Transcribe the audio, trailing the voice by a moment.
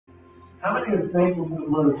How many are thankful for the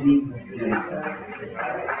blood of Jesus today?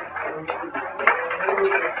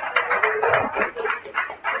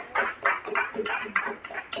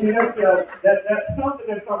 See, that's something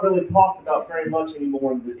that's not really talked about very much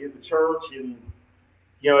anymore in the church. And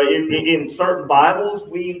in certain Bibles,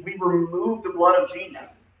 we remove the blood of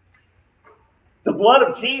Jesus. The blood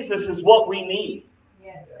of Jesus is what we need.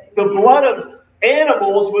 Yes. The blood of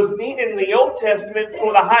animals was needed in the Old Testament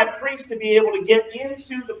for the high priest to be able to get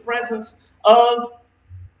into the presence of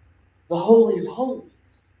the Holy of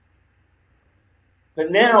Holies. But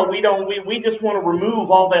now we don't. We just want to remove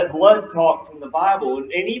all that blood talk from the Bible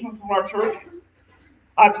and even from our churches.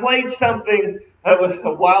 I played something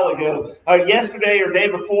a while ago, yesterday or day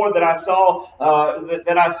before, that I saw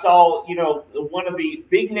one of the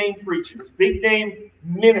big name preachers, big name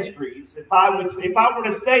ministries. If I were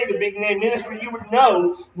to say the big name ministry, you would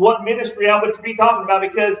know what ministry I would be talking about,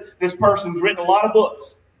 because this person's written a lot of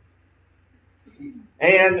books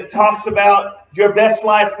and talks about your best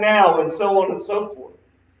life now and so on and so forth.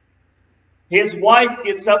 His wife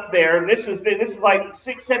gets up there, and this is like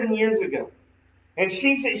 6-7 years ago. And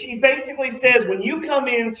she basically says, when you come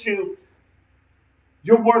into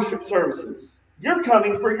your worship services, you're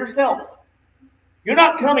coming for yourself. You're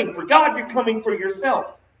not coming for God, you're coming for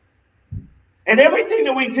yourself. And everything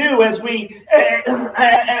that we do as we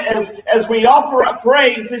offer up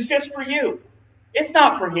praise is just for you. It's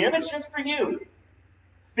not for Him, it's just for you.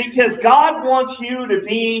 Because God wants you to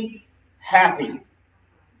be happy.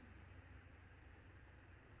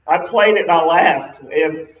 I played it and I laughed,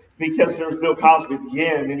 and because there's Bill Cosby at the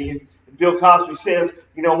end, and Bill Cosby says,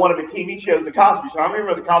 one of the TV shows, The Cosby Show. I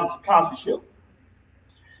remember The Cosby Show.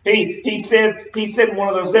 He said in one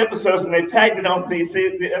of those episodes, and they tagged it on at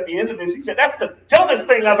the end of this, he said, that's the dumbest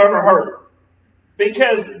thing I've ever heard.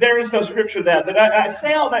 Because there is no scripture that. But I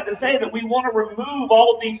say all that to say that we want to remove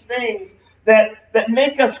all of these things that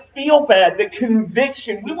make us feel bad, the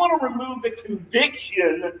conviction. We want to remove the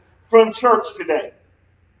conviction from church today.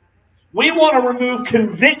 We want to remove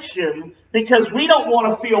conviction because we don't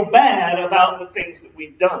want to feel bad about the things that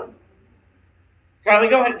we've done. Kylie,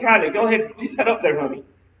 go ahead, get that up there, honey.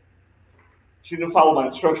 She didn't follow my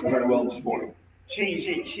instructions very well this morning. She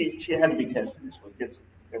had to be tested this week.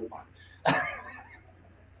 Never mind.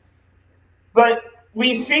 But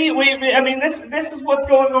we see, this is what's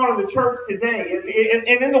going on in the church today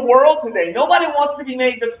and in the world today. Nobody wants to be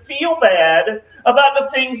made to feel bad about the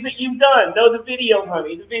things that you've done. No, the video,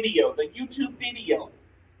 honey, the YouTube video.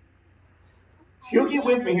 She'll get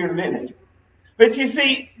with me here in a minute. But you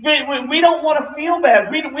see, we don't want to feel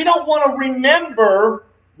bad. We don't want to remember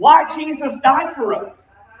why Jesus died for us.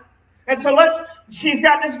 And so she's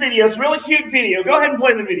got this video. It's a really cute video. Go ahead and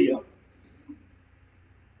play the video.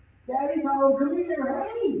 Daddy's home. Come here.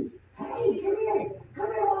 Hey, come here.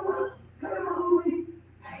 Come here, Mama. Come here, Mama.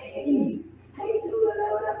 Hey,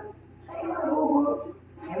 Lula. Hey, Mama.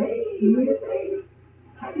 Hey, Missy.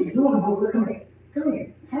 How you doing, Mama? Come here.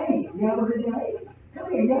 Hey, you have a good day?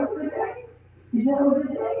 Come here. You have a good day? Did you have a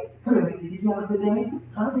good day? Come here, Missy. Did you have a good day?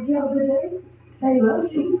 Huh? Did you have a good day? Hey,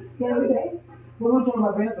 love you. You have a good day? Well, who tore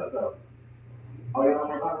my pants up, though? Oh, y'all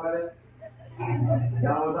want to talk about it?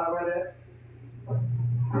 Y'all want to talk about it?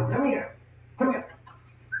 Come here,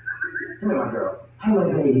 my girl.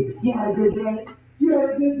 Hello, baby. You had a good day?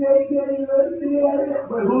 Daddy.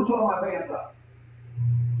 But who tore my pants up?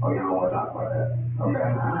 Oh, y'all don't want to talk about that?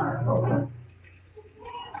 Okay.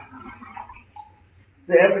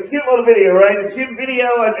 It's a cute little video, right? It's a cute video,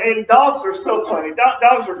 and dogs are so funny.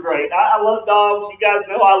 Dogs are great. I love dogs. You guys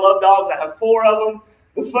know I love dogs. I have 4 of them.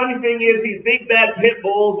 The funny thing is, these big bad pit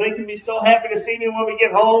bulls, they can be so happy to see me when we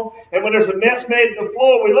get home. And when there's a mess made on the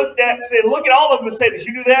floor, we look at that and say, look at all of them and say, did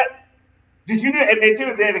you do that? Did you do it? And they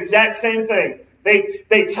do the exact same thing.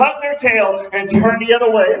 They tuck their tail and turn the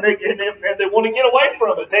other way, and they want to get away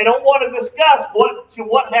from it. They don't want to discuss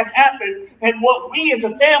what has happened and what we as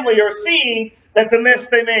a family are seeing, that the mess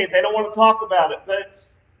they made. They don't want to talk about it. But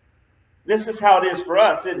this is how it is for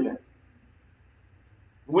us, isn't it?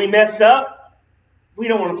 We mess up. We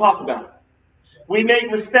don't want to talk about it. We make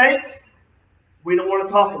mistakes. We don't want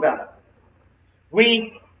to talk about it.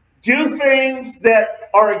 We do things that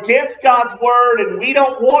are against God's word, and we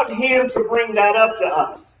don't want Him to bring that up to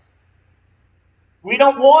us. We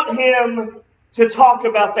don't want Him to talk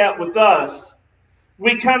about that with us.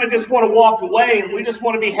 We kind of just want to walk away, and we just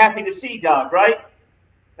want to be happy to see God, right?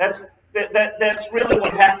 That's really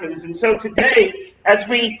what happens. And so today, as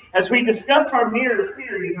we discuss our mirror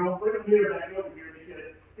series, I'll bring a mirror back over here,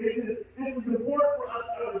 because this is important for us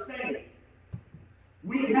to understand.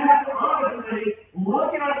 We have to honestly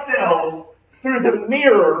look at ourselves through the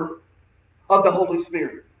mirror of the Holy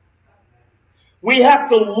Spirit. We have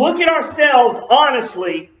to look at ourselves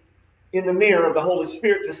honestly in the mirror of the Holy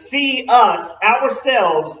Spirit to see us,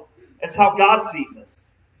 ourselves, as how God sees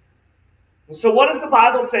us. And so what does the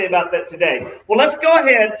Bible say about that today? Well, let's go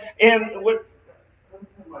ahead and...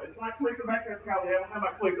 Is my clicker back there? I don't have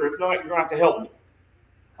my clicker. If not, you're going to have to help me.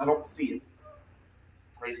 I don't see it.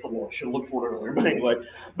 Praise the Lord. Should have looked for it earlier. But anyway.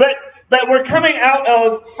 But we're coming out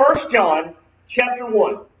of 1 John chapter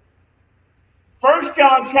 1. 1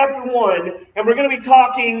 John chapter 1, and we're going to be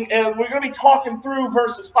talking through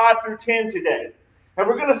verses 5 through 10 today. And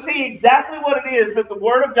we're going to see exactly what it is that the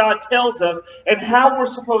Word of God tells us and how we're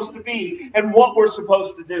supposed to be and what we're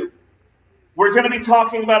supposed to do. We're going to be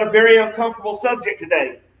talking about a very uncomfortable subject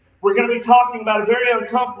today. We're going to be talking about a very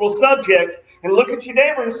uncomfortable subject. And look at your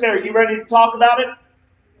neighbor and say, are you ready to talk about it?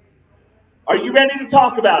 Are you ready to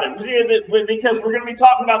talk about it? Because we're going to be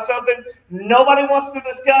talking about something nobody wants to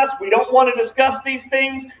discuss. We don't want to discuss these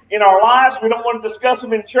things in our lives. We don't want to discuss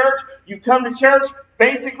them in church. You come to church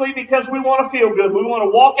basically because we want to feel good. We want to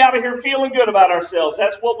walk out of here feeling good about ourselves.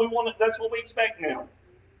 That's what we want. That's what we expect now.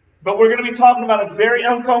 But we're going to be talking about a very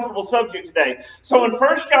uncomfortable subject today. So in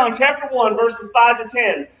 1 John chapter 1, verses 5 to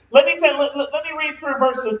 10, let me read through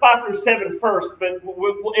verses 5 through 7 first, but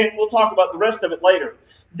we'll talk about the rest of it later.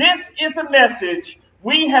 This is the message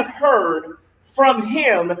we have heard from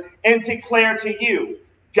him and declare to you.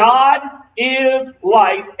 God is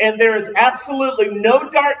light, and there is absolutely no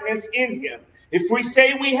darkness in him. If we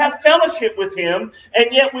say we have fellowship with him, and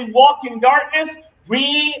yet we walk in darkness,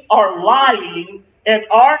 we are lying and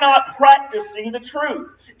are not practicing the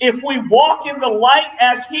truth. If we walk in the light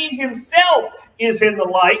as he himself is in the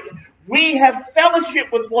light, we have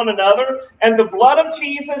fellowship with one another, and the blood of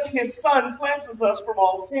Jesus, his Son, cleanses us from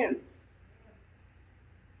all sins.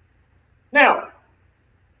 Now,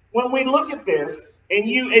 when we look at this, and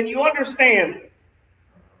you understand,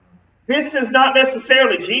 this is not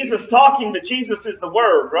necessarily Jesus talking, but Jesus is the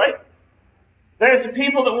Word, right? There's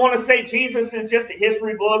people that want to say Jesus is just a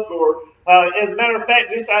history book, or as a matter of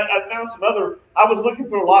fact, I found some other. I was looking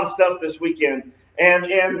through a lot of stuff this weekend,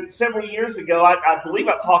 and several years ago, I believe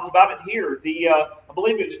I talked about it here. I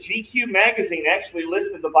believe it was GQ magazine actually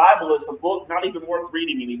listed the Bible as a book not even worth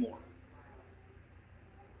reading anymore.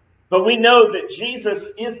 But we know that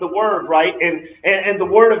Jesus is the Word, right? And the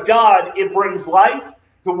Word of God, it brings life.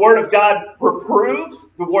 The Word of God reproves.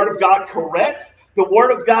 The Word of God corrects. The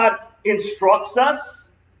Word of God instructs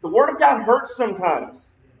us. The Word of God hurts sometimes.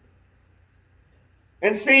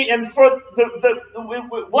 And see, and for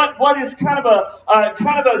what is kind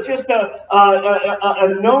of just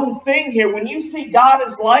a known thing here. When you see God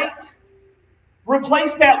as light,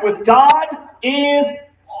 replace that with God is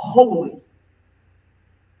holy.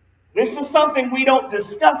 This is something we don't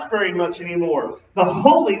discuss very much anymore. The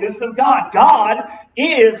holiness of God. God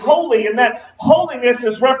is holy, and that holiness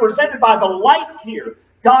is represented by the light here.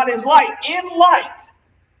 God is light. In light,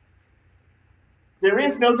 there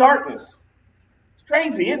is no darkness. It's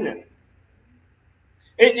crazy, isn't it?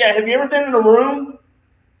 Have you ever been in a room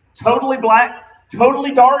totally black,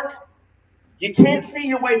 totally dark? You can't see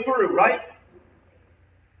your way through, right?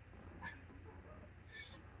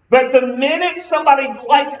 But the minute somebody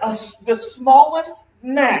lights the smallest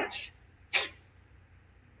match,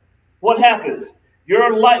 what happens?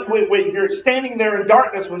 You're standing there in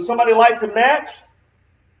darkness. When somebody lights a match,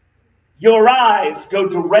 your eyes go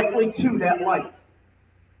directly to that light,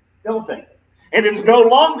 don't they? And it's no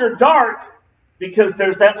longer dark because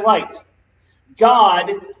there's that light.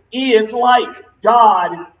 God is light.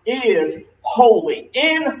 God is holy.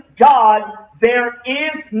 In God, there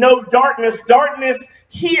is no darkness. Darkness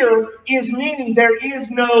here is meaning there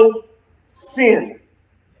is no sin.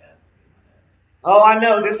 Oh, I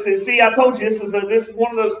know. I told you this is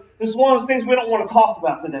one of those things we don't want to talk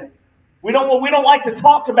about today. We don't like to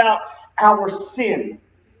talk about our sin.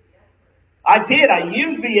 I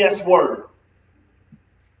used the S word.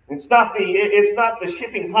 It's not the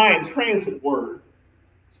shipping high and transit word.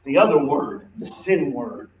 It's the other word, the sin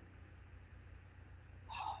word.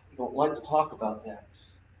 We don't like to talk about that.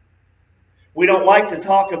 We don't like to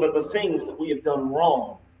talk about the things that we have done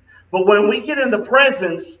wrong. But when we get in the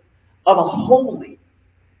presence of a holy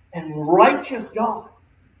and righteous God,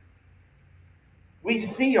 we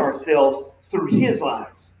see ourselves through his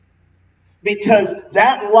eyes. Because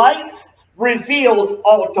that light reveals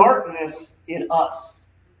all darkness in us.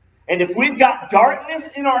 And if we've got darkness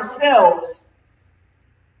in ourselves,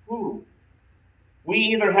 we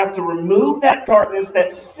either have to remove that darkness,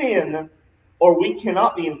 that sin, or we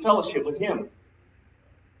cannot be in fellowship with him.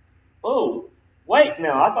 Oh, wait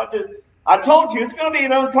now. I told you it's going to be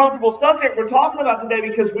an uncomfortable subject we're talking about today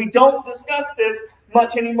because we don't discuss this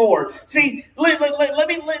much anymore. See, let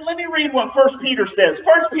me read what 1 Peter says.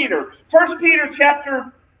 1 Peter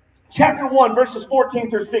chapter 1, verses 14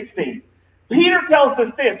 through 16. Peter tells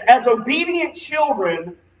us this: as obedient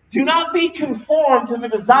children, do not be conformed to the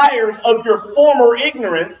desires of your former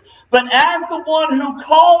ignorance, but as the one who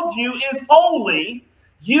called you is holy,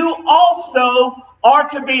 you also are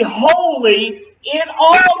to be holy in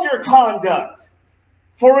all your conduct.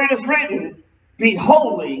 For it is written, be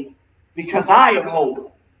holy, because I am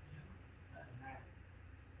holy.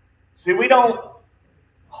 See, we don't,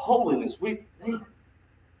 holiness,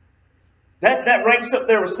 that ranks up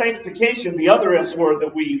there with sanctification, the other S word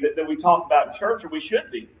that we talk about in church, or we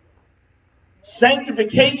should be.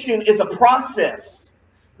 Sanctification is a process.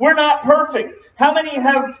 We're not perfect. How many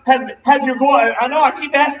have your glory? I know I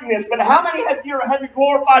keep asking this, but how many have your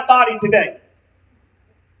glorified body today?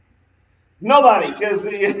 Nobody, because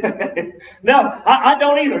no, I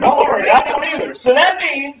don't either. Don't worry, I don't either. So that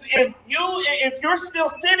means if you're still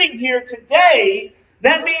sitting here today,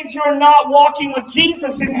 that means you're not walking with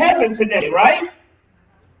Jesus in heaven today, right?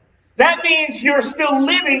 That means you're still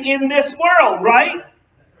living in this world, right?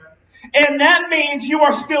 And that means you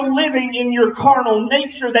are still living in your carnal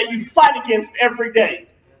nature that you fight against every day.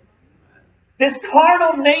 This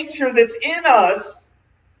carnal nature that's in us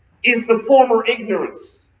is the former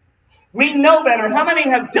ignorance. We know better. How many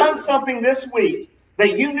have done something this week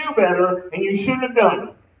that you knew better and you shouldn't have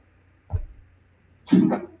done?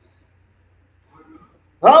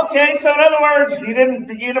 Okay, so in other words, you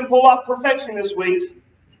didn't pull off perfection this week.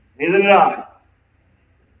 Neither did I.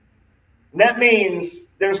 And that means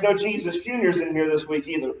there's no Jesus Juniors in here this week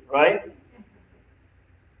either, right?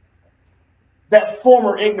 That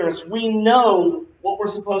former ignorance, we know what we're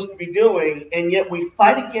supposed to be doing, and yet we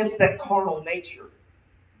fight against that carnal nature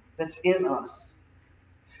that's in us.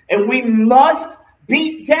 And we must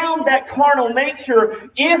beat down that carnal nature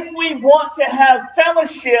if we want to have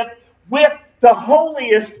fellowship with the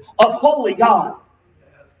holiest of holy God.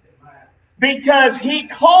 Because he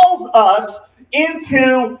calls us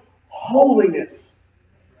into holiness.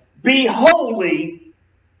 Be holy,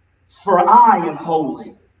 for I am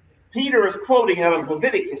holy. Peter is quoting out of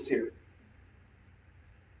Leviticus here.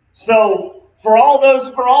 So for all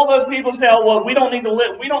those people say, oh, well, we don't need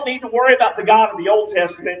to worry about the God of the Old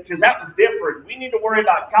Testament because that was different. We need to worry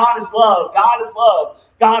about God is love, God is love,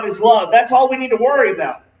 God is love. That's all we need to worry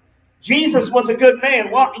about. Jesus was a good man.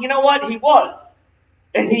 Well, you know what? He was.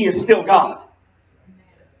 And he is still God.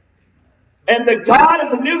 And the God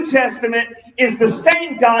of the New Testament is the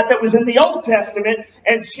same God that was in the Old Testament.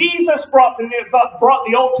 And Jesus brought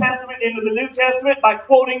the Old Testament into the New Testament by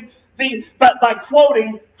quoting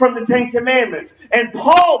from the Ten Commandments. And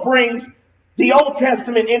Paul brings the Old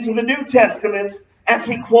Testament into the New Testament as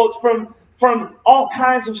he quotes from all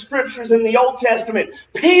kinds of scriptures in the Old Testament.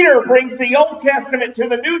 Peter brings the Old Testament to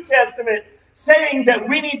the New Testament, saying that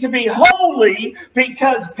we need to be holy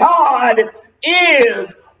because God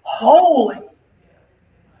is holy.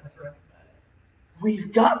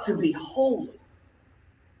 We've got to be holy.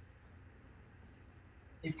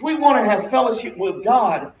 If we want to have fellowship with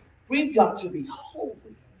God, we've got to be holy.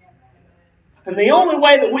 And the only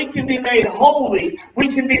way that we can be made holy,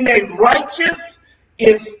 we can be made righteous,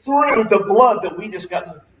 is through the blood that we just got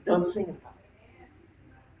done singing about.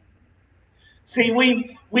 See,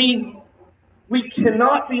 we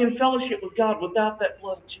cannot be in fellowship with God without that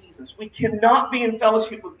blood of Jesus. We cannot be in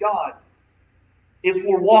fellowship with God if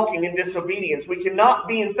we're walking in disobedience. We cannot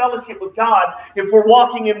be in fellowship with God if we're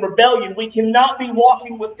walking in rebellion. We cannot be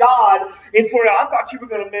walking with God if we're... I thought you were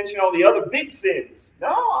going to mention all the other big sins.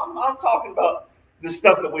 No, I'm talking about the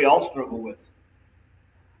stuff that we all struggle with.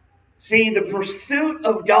 See, the pursuit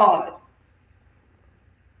of God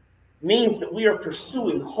means that we are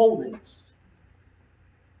pursuing holiness.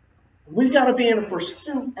 We've got to be in a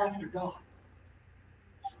pursuit after God.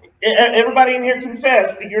 Everybody in here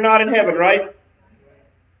confess that you're not in heaven, right?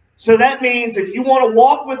 So that means if you want to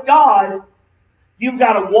walk with God, you've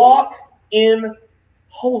got to walk in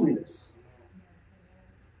holiness.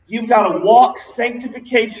 You've got to walk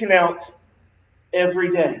sanctification out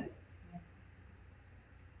every day.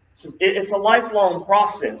 It's a lifelong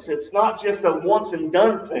process. It's not just a once and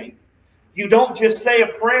done thing. You don't just say a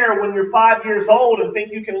prayer when you're 5 years old and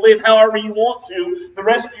think you can live however you want to the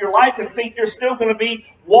rest of your life and think you're still going to be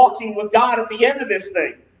walking with God at the end of this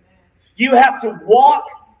thing. You have to walk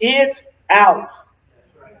it out.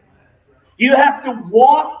 You have to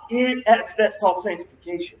walk it out. That's called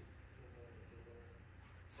sanctification.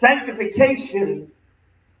 Sanctification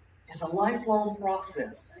is a lifelong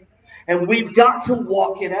process. And we've got to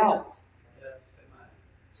walk it out.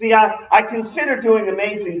 See, I consider doing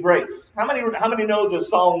Amazing Grace. How many know the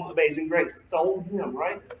song Amazing Grace? It's an old hymn,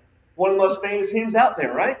 right? One of the most famous hymns out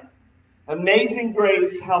there, right? Amazing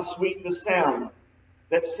Grace, how sweet the sound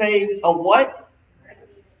that saved a what?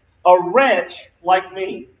 A wretch like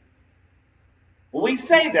me. When we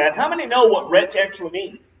say that, how many know what wretch actually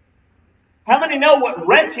means? How many know what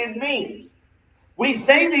wretched means? We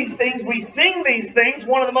say these things, we sing these things,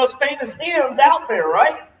 one of the most famous hymns out there,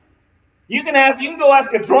 right? You can go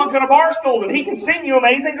ask a drunk on a bar stool and he can sing you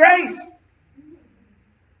Amazing Grace.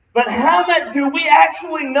 But how much do we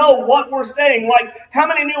actually know what we're saying? Like, how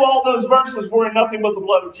many knew all those verses were in nothing but the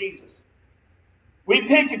blood of Jesus? We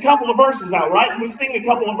pick a couple of verses out, right? We sing a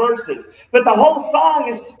couple of verses. But the whole song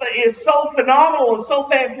is so phenomenal and so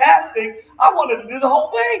fantastic, I wanted to do the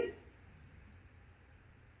whole thing.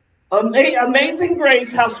 Amazing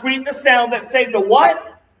Grace, how sweet the sound that saved a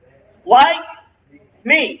what? Like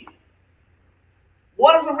me.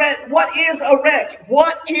 What is a wretch? What is a wretch?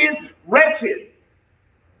 What is wretched?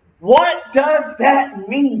 What does that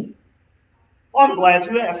mean? Well, I'm glad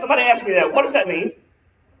you asked. Somebody asked me that. What does that mean?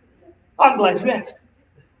 I'm glad you asked.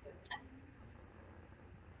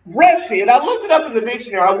 Wretched. I looked it up in the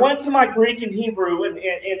dictionary. I went to my Greek and Hebrew and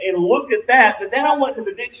looked at that, but then I went to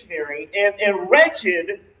the dictionary and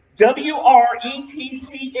wretched, W-R-E-T-C-H-E-D,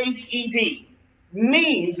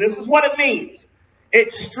 means, this is what it means,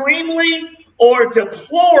 extremely or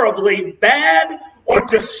deplorably bad or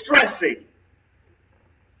distressing.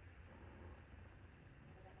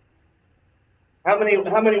 How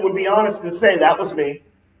many would be honest and say that was me?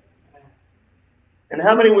 And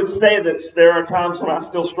how many would say that there are times when I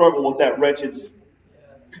still struggle with that wretched?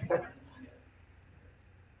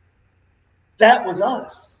 That was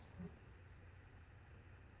us.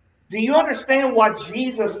 Do you understand why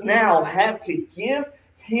Jesus now had to give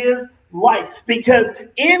his life? Because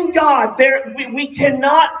in God, we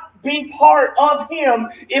cannot be part of him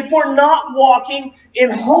if we're not walking in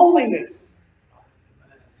holiness.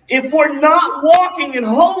 If we're not walking in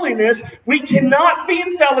holiness, we cannot be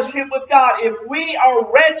in fellowship with God. If we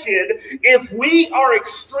are wretched, if we are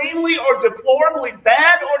extremely or deplorably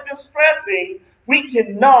bad or distressing, we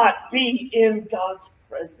cannot be in God's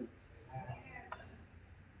presence.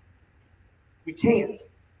 We can't.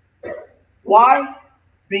 Why?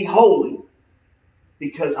 Be holy.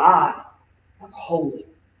 Because I am holy.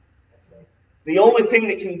 The only thing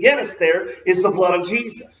that can get us there is the blood of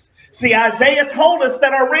Jesus. See, Isaiah told us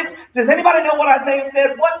that our rich... Does anybody know what Isaiah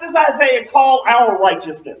said? What does Isaiah call our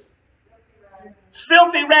righteousness?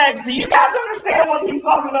 Filthy rags. Do you guys understand what he's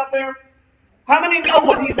talking about there? How many know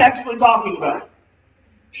what he's actually talking about?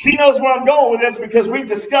 She knows where I'm going with this because we've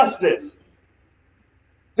discussed this.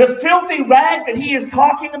 The filthy rag that he is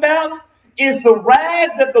talking about is the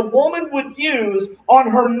rag that the woman would use on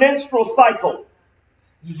her menstrual cycle.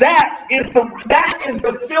 That is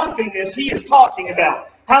the filthiness he is talking about.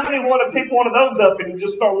 How many want to pick one of those up and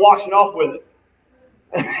just start washing off with it?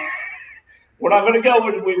 We're not going to go,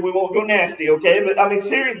 we won't go nasty, okay? But I mean,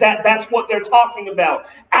 seriously, that's what they're talking about.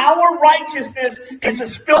 Our righteousness is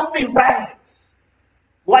as filthy rags.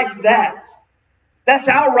 Like that. That's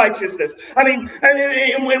our righteousness. I mean,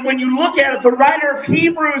 when you look at it, the writer of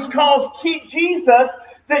Hebrews calls Jesus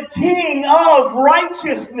the King of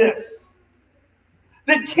righteousness.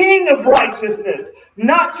 The King of righteousness.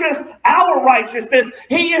 Not just our righteousness.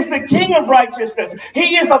 He is the King of righteousness.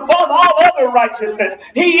 He is above all other righteousness.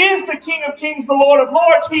 He is the King of kings, the Lord of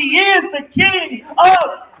lords. He is the King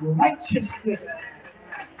of righteousness.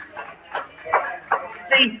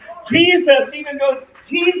 See, Jesus even goes,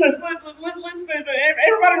 listen,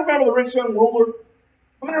 everybody remember the rich young ruler?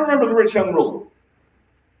 How many remember the rich young ruler?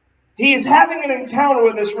 He is having an encounter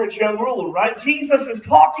with this rich young ruler, right? Jesus is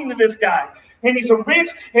talking to this guy, and he's a rich,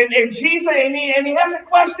 and Jesus, and he has a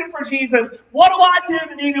question for Jesus. What do I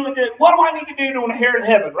need to do to inherit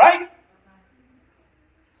heaven, right?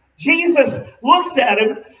 Jesus looks at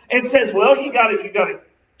him and says, well, you gotta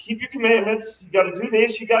keep your commandments, you gotta do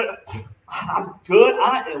this, I'm good,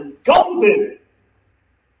 I am golden.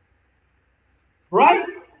 Right?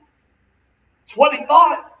 It's what he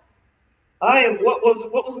thought. I am, what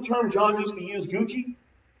was the term John used to use? Gucci?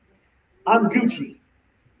 I'm Gucci.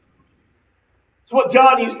 It's what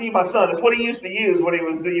John used to use, my son. It's what he used to use when he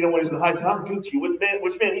was, when he was in high school. I'm Gucci,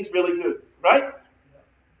 which meant he's really good, right?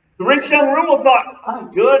 The rich young ruler thought,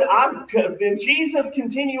 I'm good, I'm good. Then Jesus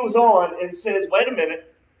continues on and says, wait a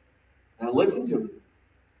minute. Now listen to me.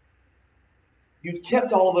 You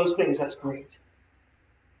kept all of those things, that's great.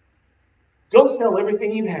 Go sell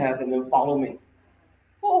everything you have and then follow me.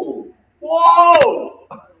 Oh. Whoa!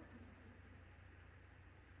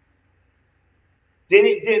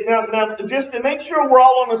 Now, just to make sure we're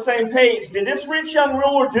all on the same page, did this rich young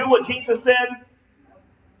ruler do what Jesus said?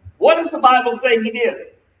 What does the Bible say he did?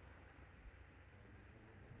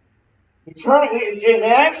 He turned, and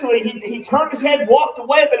actually, he turned his head, walked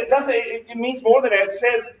away, but it doesn't. It means more than that. It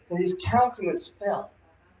says that his countenance fell.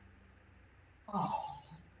 Oh,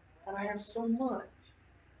 and I have so much.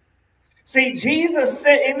 See, Jesus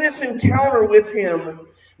said in this encounter with him,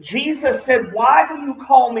 Jesus said, "Why do you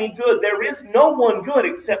call me good? There is no one good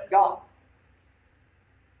except God."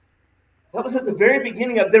 That was at the very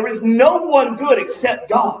beginning of, there is no one good except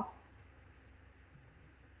God.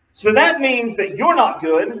 So that means that you're not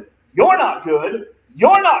good, you're not good,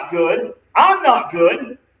 you're not good, I'm not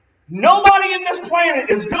good. Nobody in this planet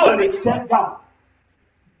is good except God.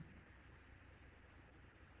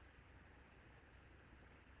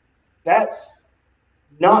 That's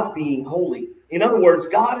not being holy. In other words,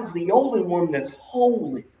 God is the only one that's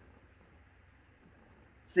holy.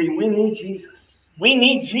 See, we need Jesus. We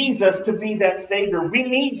need Jesus to be that Savior. We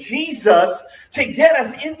need Jesus to get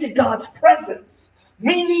us into God's presence.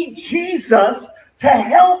 We need Jesus to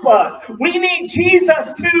help us. We need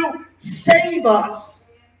Jesus to save us.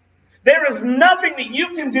 There is nothing that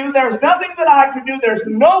you can do. There's nothing that I can do. There's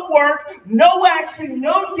no work, no action,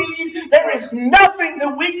 no deed. There is nothing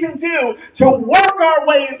that we can do to work our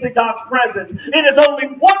way into God's presence. It is only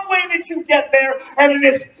one way that you get there, and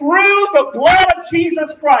it is through the blood of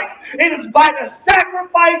Jesus Christ. It is by the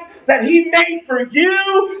sacrifice that He made for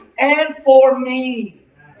you and for me.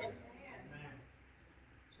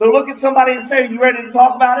 So look at somebody and say, "Are you ready to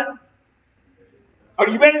talk about it? Are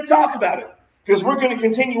you ready to talk about it?" Because we're going to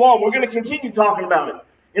continue on. We're going to continue talking about it.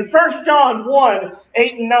 In 1 John 1,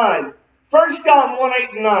 8 and 9. 1 John 1, 8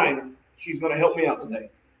 and 9. She's going to help me out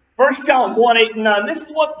today. 1 John 1, 8 and 9. This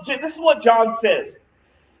is what John says.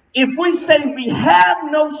 If we say we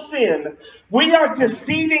have no sin, we are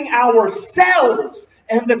deceiving ourselves,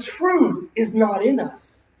 and the truth is not in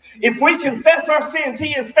us. If we confess our sins,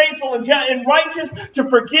 He is faithful and righteous to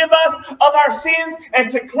forgive us of our sins and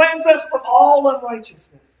to cleanse us from all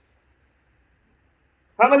unrighteousness.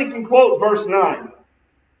 How many can quote verse 9?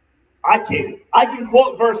 I can. I can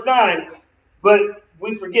quote verse 9, but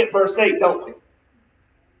we forget verse 8, don't we?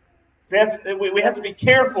 So we have to be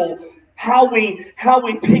careful how we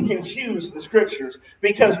pick and choose the scriptures,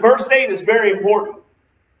 because verse 8 is very important.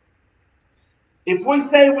 If we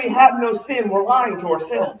say we have no sin, we're lying to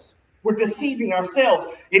ourselves. We're deceiving ourselves.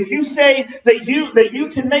 If you say that you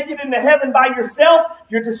can make it into heaven by yourself,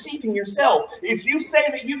 you're deceiving yourself. If you say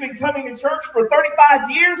that you've been coming to church for 35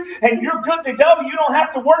 years and you're good to go, you don't have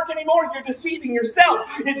to work anymore, you're deceiving yourself.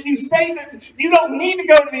 If you say that you don't need to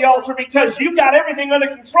go to the altar because you've got everything under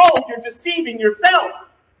control, you're deceiving yourself.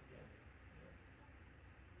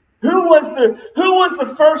 Who was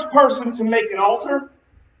the first person to make an altar?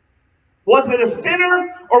 Was it a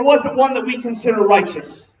sinner, or was it one that we consider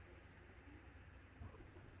righteous?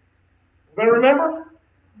 Everybody remember?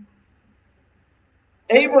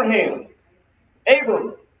 Abram.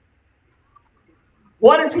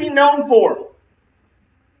 What is he known for?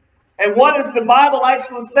 And what does the Bible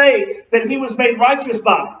actually say that he was made righteous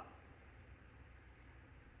by?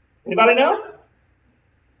 Anybody know?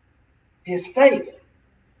 His faith.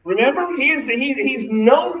 Remember, he's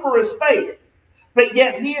known for his faith. But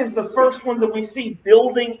yet he is the first one that we see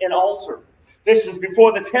building an altar. This is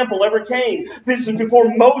before the temple ever came. This is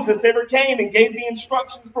before Moses ever came and gave the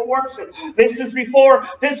instructions for worship. This is before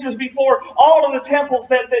all of the temples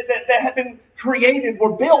that have been created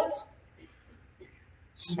were built.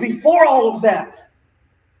 This is before all of that.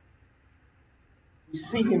 We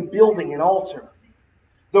see him building an altar.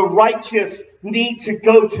 The righteous need to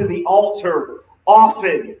go to the altar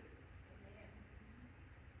often.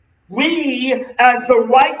 We, as the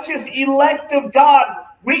righteous elect of God,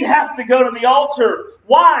 we have to go to the altar.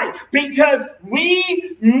 Why? Because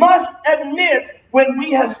we must admit when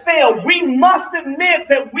we have failed. We must admit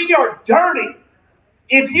that we are dirty.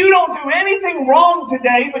 If you don't do anything wrong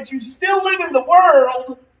today, but you still live in the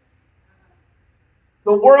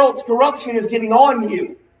world's corruption is getting on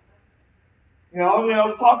you.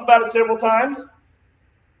 We've talked about it several times.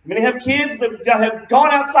 Many have kids that have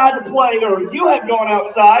gone outside to play, or you have gone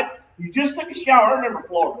outside. You just took a shower. I remember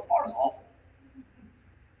Florida. Florida's awful.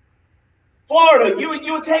 Florida,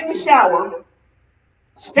 you would take a shower,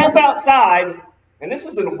 step outside, and this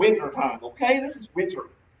is in the winter time, okay? This is winter.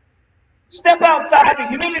 Step outside, the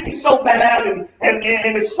humidity's so bad, and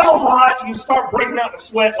it's so hot, you start breaking out in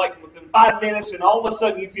sweat like within 5 minutes, and all of a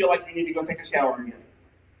sudden you feel like you need to go take a shower again.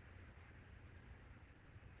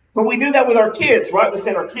 But we do that with our kids, right? We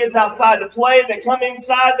send our kids outside to play. They come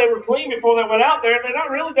inside. They were clean before they went out there. They're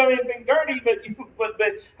not really doing anything dirty. But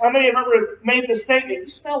how many have ever made the statement, you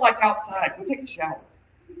smell like outside. Go take a shower.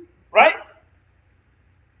 Right?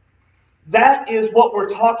 That is what we're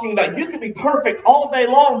talking about. You can be perfect all day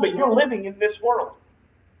long, but you're living in this world.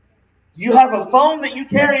 You have a phone that you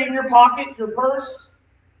carry in your pocket, your purse.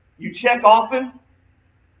 You check often.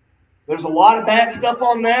 There's a lot of bad stuff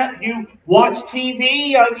on that. You watch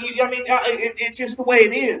TV. It's just the way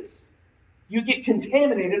it is. You get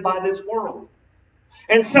contaminated by this world.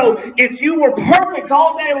 And so if you were perfect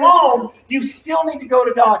all day long, you still need to go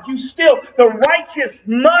to God. The righteous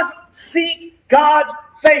must seek God's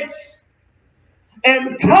face.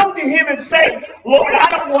 And come to Him and say, Lord,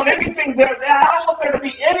 I don't want anything there. I don't want there to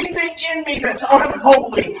be anything in me that's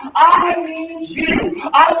unholy. I need you.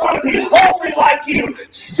 I want to be holy like you.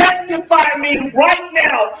 Sanctify me right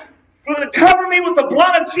now. Cover me with the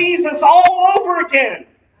blood of Jesus all over again.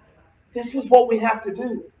 This is what we have to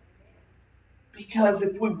do. Because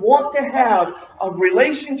if we want to have a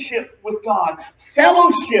relationship with God,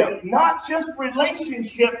 fellowship, not just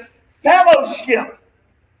relationship, fellowship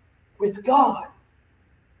with God,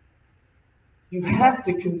 you have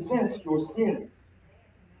to confess your sins.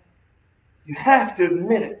 You have to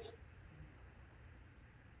admit it.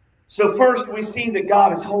 So first we see that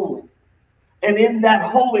God is holy. And in that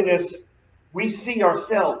holiness, we see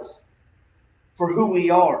ourselves for who we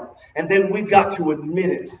are. And then we've got to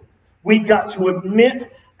admit it. We've got to admit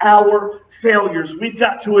our failures. We've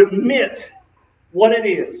got to admit what it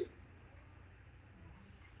is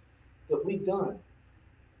that we've done.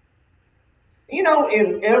 You know,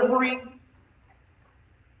 in every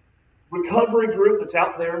recovery group that's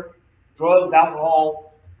out there, drugs,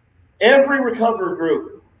 alcohol, every recovery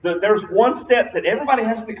group, there's one step that everybody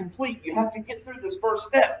has to complete. You have to get through this first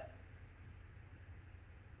step.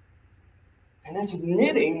 And that's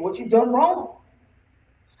admitting what you've done wrong.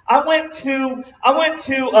 I went to Alcoholics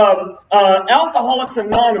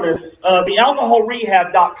Anonymous, the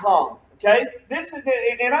alcoholrehab.com. Okay, this is,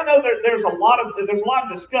 and I know there's a lot of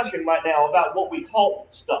discussion right now about what we call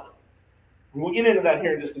stuff. We'll get into that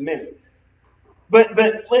here in just a minute. But go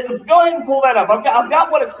ahead and pull that up. I've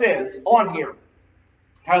got what it says on here.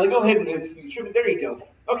 Kylie, go ahead and there you go.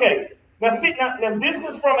 Okay. Now this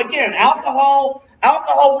is from, again,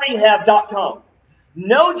 alcoholrehab.com.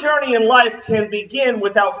 No journey in life can begin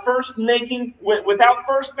without first making a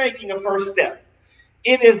first step.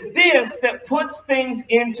 It is this that puts things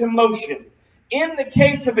into motion. In the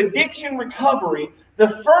case of addiction recovery, the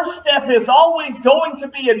first step is always going to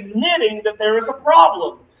be admitting that there is a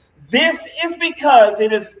problem. This is because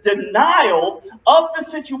it is denial of the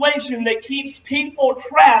situation that keeps people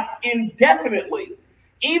trapped indefinitely.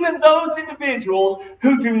 Even those individuals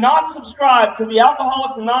who do not subscribe to the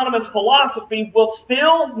Alcoholics Anonymous philosophy will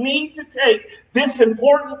still need to take this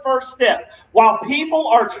important first step. While people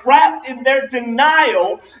are trapped in their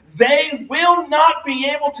denial, they will not be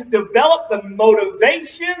able to develop the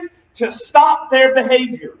motivation to stop their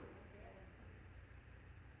behavior.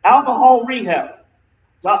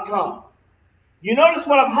 Alcoholrehab.com. You notice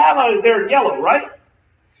what I've highlighted there in yellow, right?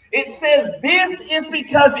 It says this is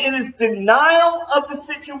because it is denial of the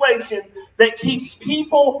situation that keeps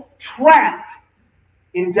people trapped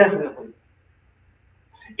indefinitely.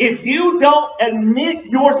 If you don't admit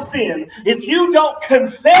your sin, if you don't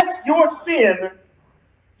confess your sin,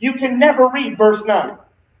 you can never read verse 9.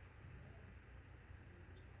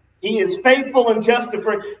 He is faithful and just to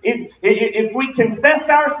forgive. If we confess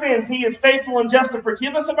our sins, He is faithful and just to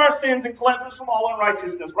forgive us of our sins and cleanse us from all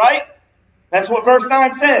unrighteousness, right? That's what verse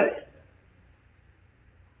 9 said.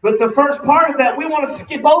 But the first part of that, we want to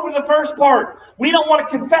skip over the first part. We don't want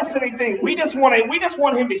to confess anything. We just want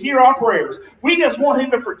Him to hear our prayers. We just want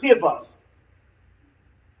Him to forgive us.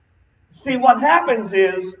 See, what happens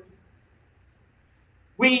is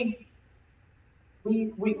we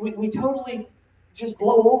totally just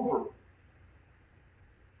blow over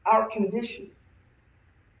our condition.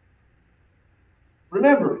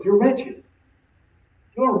 Remember, you're wretched.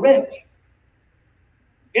 You're a wretch.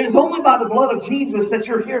 It is only by the blood of Jesus that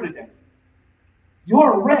you're here today.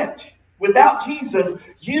 You're a wretch. Without Jesus,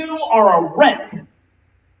 you are a wreck.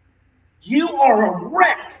 You are a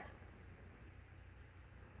wreck.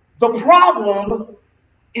 The problem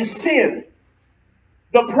is sin.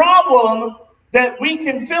 The problem that we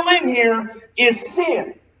can fill in here is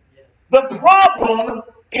sin. The problem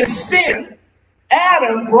is sin.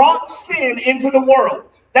 Adam brought sin into the world.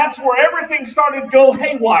 That's where everything started to go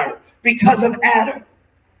haywire, because of Adam.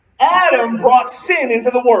 Adam brought sin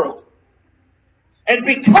into the world. And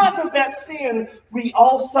because of that sin, we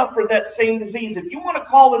all suffer that same disease. If you want to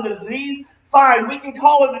call it a disease, fine, we can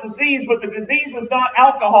call it a disease, but the disease is not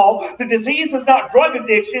alcohol. The disease is not drug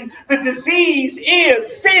addiction. The disease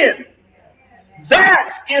is sin.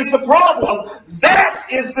 That is the problem. That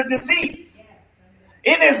is the disease.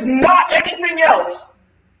 It is not anything else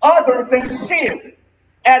other than sin.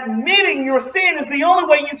 Admitting your sin is the only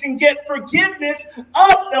way you can get forgiveness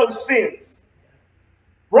of those sins.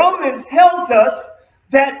 Romans tells us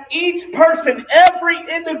that each person, every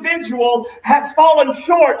individual has fallen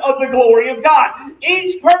short of the glory of God.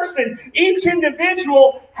 Each person, each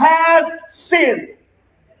individual has sinned.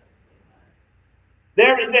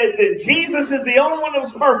 Jesus is the only one that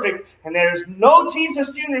was perfect, and there's no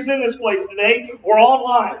Jesus Juniors in this place today or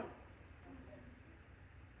online.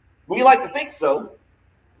 We like to think so.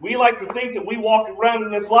 We like to think that we walk around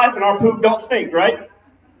in this life and our poop don't stink, right?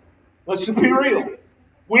 Let's just be real.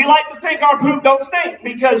 We like to think our poop don't stink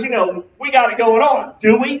because, we got it going on.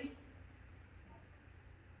 Do we?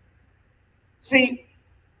 See,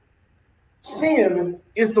 sin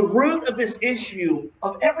is the root of this issue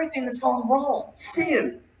of everything that's gone wrong.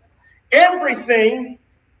 Sin. Everything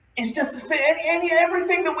is just a sin.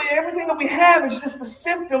 Everything that we have is just a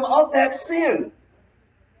symptom of that sin.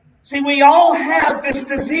 See, we all have this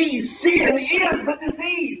disease. Sin is the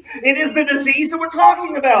disease. It is the disease that we're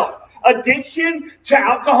talking about. Addiction to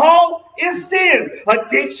alcohol is sin.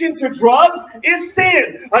 Addiction to drugs is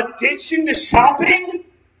sin. Addiction to shopping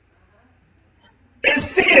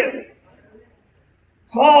is sin.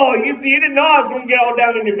 Oh, you didn't know I was going to get all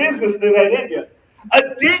down in your business today, did you?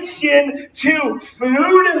 Addiction to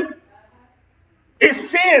food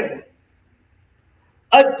is sin.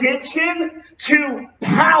 Addiction to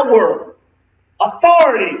power,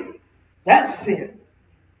 authority, that's sin.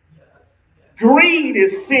 Greed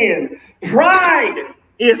is sin. Pride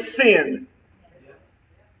is sin.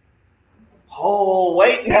 Oh,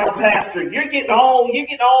 wait now, Pastor. You're getting all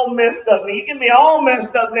messed up. You get me all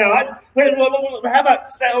messed up now. How about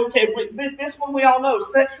this one we all know.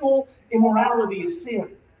 Sexual immorality is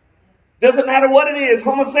sin. Doesn't matter what it is.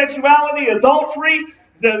 Homosexuality, adultery,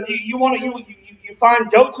 you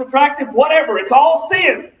find goats attractive, whatever. It's all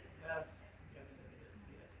sin.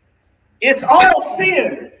 It's all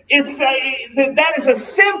sin. That is a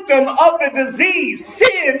symptom of the disease.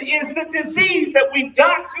 Sin is the disease that we've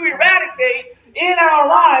got to eradicate in our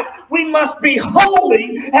lives. We must be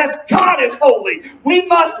holy as God is holy. We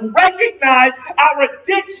must recognize our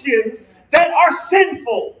addictions that are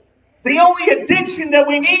sinful. The only addiction that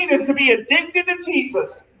we need is to be addicted to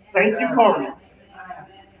Jesus. Thank you, Carmen.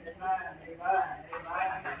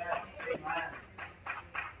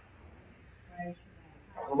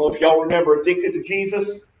 I don't know if y'all remember Addicted to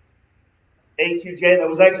Jesus. A2J, that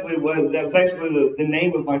was actually the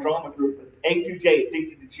name of my drama group. A2J,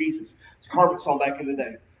 Addicted to Jesus. It's a Carmen song back in the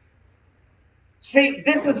day. See,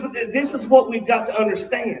 this is what we've got to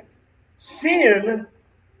understand. Sin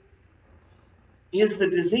is the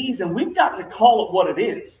disease, and we've got to call it what it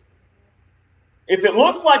is. If it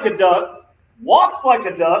looks like a duck, walks like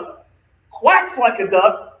a duck, quacks like a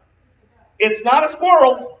duck, it's not a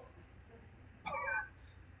squirrel.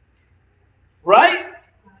 Right?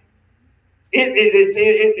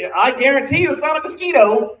 I guarantee you it's not a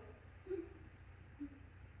mosquito.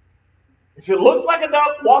 If it looks like a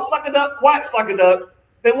duck, walks like a duck, quacks like a duck,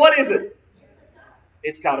 then what is it?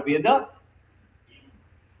 It's got to be a duck.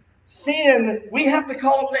 Sin, we have to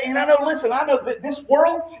call it, and I know that this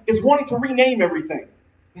world is wanting to rename everything.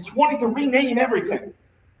 It's wanting to rename everything.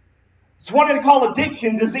 It's wanting to call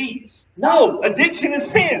addiction disease. No, addiction is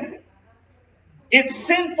sin. It's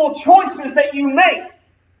sinful choices that you make.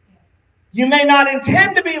 You may not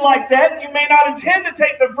intend to be like that. You may not intend to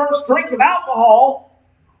take the first drink of alcohol.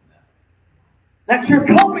 That's your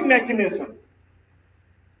coping mechanism.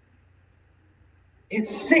 It's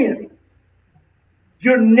sin.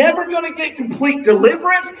 You're never going to get complete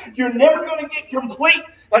deliverance. You're never going to get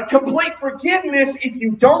complete forgiveness if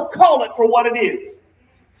you don't call it for what it is.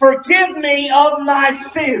 Forgive me of my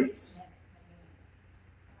sins.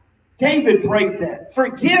 David prayed that.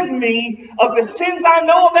 Forgive me of the sins I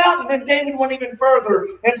know about. And then David went even further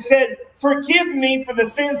and said, forgive me for the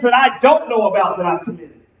sins that I don't know about that I've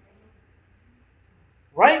committed.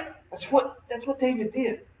 Right? That's what David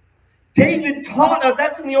did. David taught us.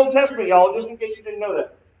 That's in the Old Testament, y'all, just in case you didn't know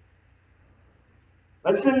that.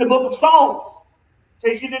 That's in the book of Psalms, in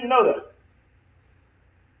case you didn't know that.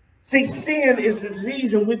 See, sin is the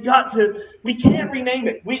disease, and we can't rename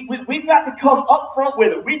it. We've got to come up front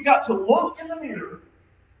with it. We've got to look in the mirror.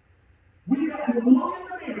 We've got to look in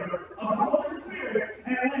the mirror of the Holy Spirit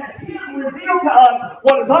and let Him reveal to us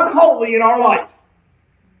what is unholy in our life.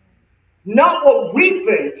 not what we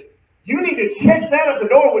think. You need to check that at the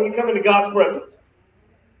door when you come into God's presence.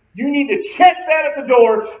 You need to check that at the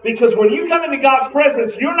door, because when you come into God's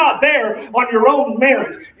presence, you're not there on your own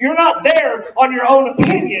merits. You're not there on your own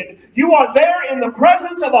opinion. You are there in the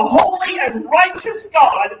presence of a holy and righteous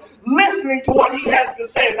God, listening to what He has to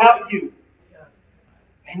say about you.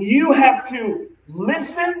 And you have to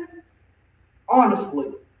listen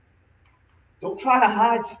honestly. Don't try to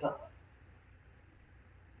hide stuff.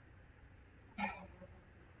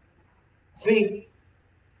 See,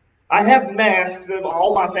 I have masks, and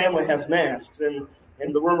all my family has masks, and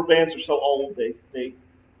the rubber bands are so old they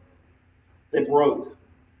broke.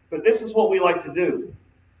 But this is what we like to do.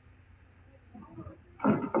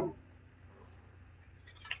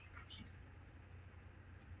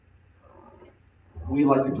 We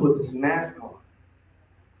like to put this mask on.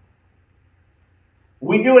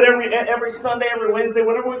 We do it every Sunday, every Wednesday,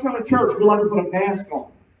 whenever we come to church, we like to put a mask on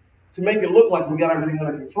to make it look like we got everything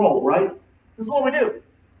under control, right? This is what we do.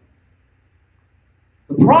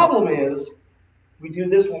 The problem is, we do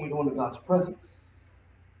this when we go into God's presence.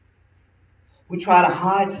 We try to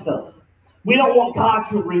hide stuff. We don't want God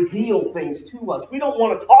to reveal things to us. We don't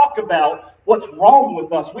want to talk about what's wrong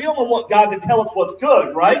with us. We only want God to tell us what's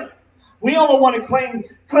good, right? We only want to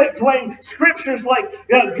claim scriptures like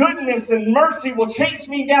goodness and mercy will chase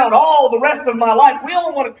me down all the rest of my life. We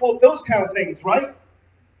only want to quote those kind of things, right?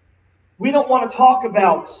 We don't want to talk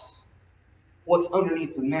about what's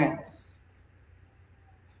underneath the mask.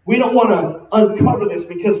 We don't want to uncover this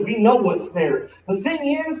because we know what's there. The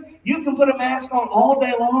thing is, you can put a mask on all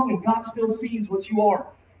day long and God still sees what you are.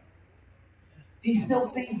 He still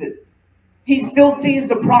sees it. He still sees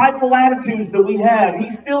the prideful attitudes that we have. He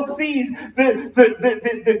still sees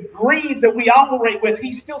the greed that we operate with.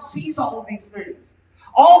 He still sees all of these things.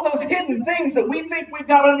 All those hidden things that we think we've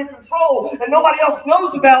got under control and nobody else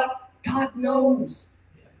knows about, God knows.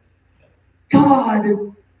 God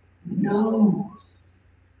knows.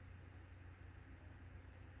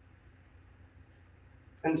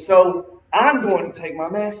 And so I'm going to take my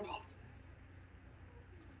mask off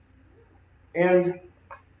today. And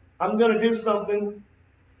I'm going to do something.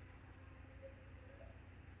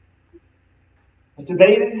 I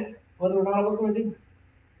debated whether or not I was going to do it.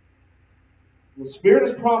 The Spirit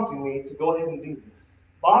is prompting me to go ahead and do this.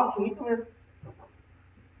 Bob, can you come here?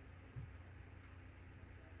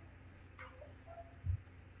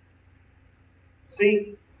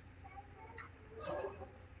 See,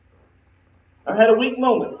 I had a weak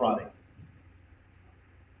moment Friday.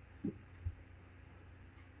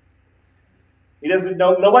 He doesn't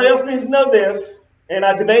know, nobody else needs to know this. And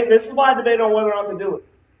this is why I debate on whether or not to do it.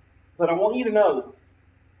 But I want you to know,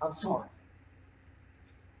 I'm sorry.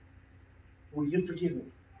 Will you forgive me?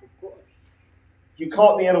 Of course. You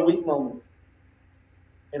caught me at a weak moment.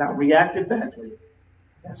 And I reacted badly.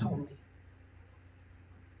 That's on me.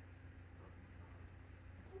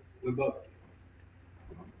 We both.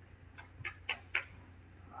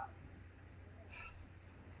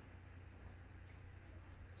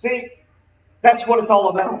 See, that's what it's all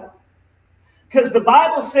about. Because the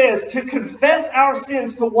Bible says to confess our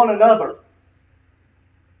sins to one another.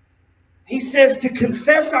 He says to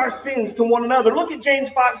confess our sins to one another. Look at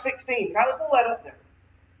James 5:16. Kind of pull that up there.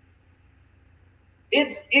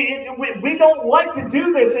 We don't like to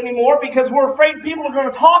do this anymore because we're afraid people are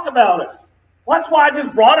going to talk about us. Well, that's why I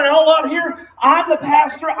just brought it all out here. I'm the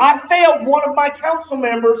pastor. I failed one of my council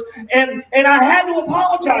members, and I had to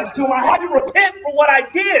apologize to him. I had to repent for what I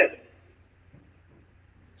did.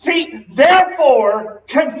 See, therefore,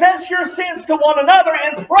 confess your sins to one another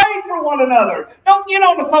and pray for one another. Don't get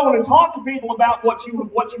on the phone and talk to people about what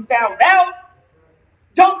you found out.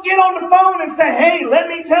 Don't get on the phone and say, hey, let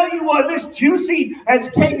me tell you what this juicy, as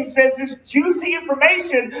Katie says, this juicy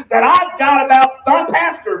information that I've got about my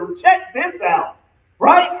pastor. Check this out,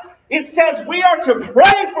 right? It says we are to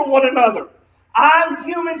pray for one another. I'm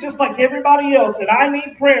human just like everybody else, and I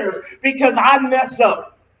need prayers because I mess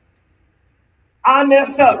up. I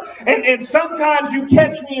mess up. And sometimes you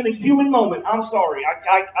catch me in a human moment. I'm sorry.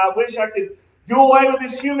 I wish I could do away with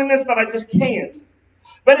this humanness, but I just can't.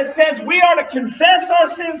 But it says we are to confess our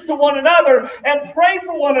sins to one another and pray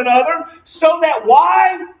for one another so that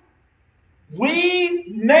why? We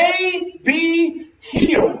may be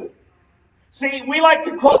healed. See, we like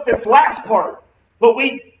to quote this last part, but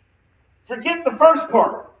we forget the first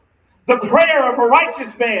part. The prayer of a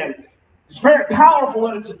righteous man is very powerful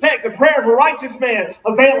in its effect. The prayer of a righteous man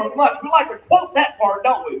availeth much. We like to quote that part,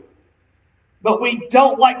 don't we? But we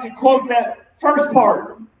don't like to quote that first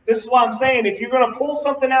part. This is why I'm saying if you're going to pull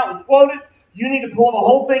something out and quote it, you need to pull the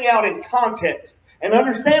whole thing out in context and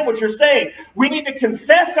understand what you're saying. We need to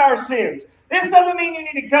confess our sins. This doesn't mean you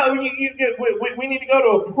need to go. We need to go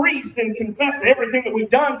to a priest and confess everything that we've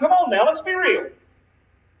done. Come on now, let's be real.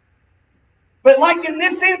 But like in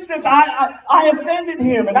this instance, I offended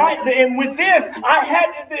him, and with this,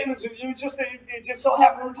 it just so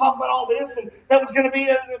happened we were talking about all this, and that was going to be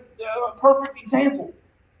a perfect example.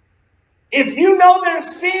 If you know there's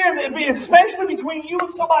sin, especially between you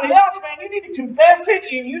and somebody else, man, you need to confess it,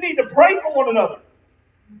 and you need to pray for one another.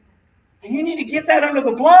 And you need to get that under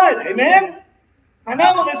the blood, amen? I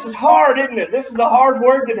know this is hard, isn't it? This is a hard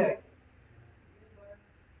word today.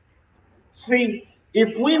 See,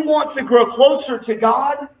 if we want to grow closer to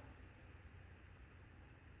God,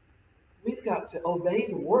 we've got to obey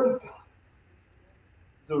the Word of God.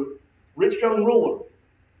 The rich young ruler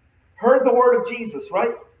heard the word of Jesus,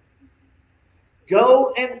 right?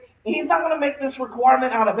 Go, and he's not going to make this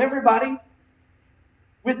requirement out of everybody.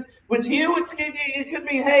 With you, it could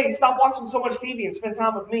be, hey, stop watching so much TV and spend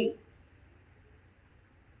time with me.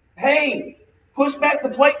 Hey, push back the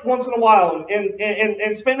plate once in a while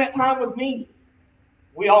and spend that time with me.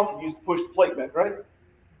 We all could use to push the plate back, right?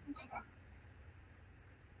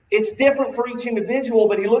 It's different for each individual,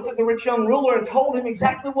 but he looked at the rich young ruler and told him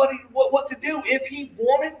exactly what to do if he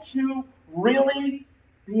wanted to really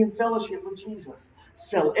be in fellowship with Jesus.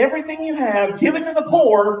 Sell everything you have, give it to the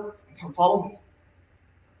poor, and come follow me.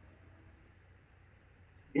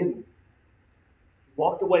 He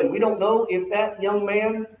walked away. We don't know if that young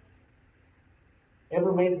man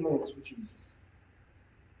ever made amends with Jesus.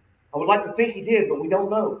 I would like to think he did, but we don't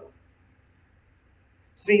know.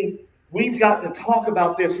 See, we've got to talk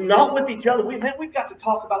about this, not with each other. We've got to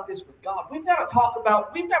talk about this with God. We've got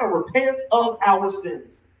to repent of our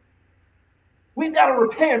sins. We've got to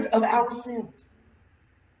repent of our sins.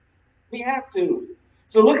 We have to.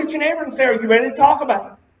 So look at your neighbor and say, are you ready to talk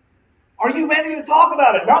about it? Are you ready to talk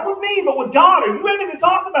about it? Not with me, but with God. Are you ready to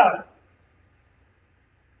talk about it?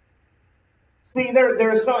 See,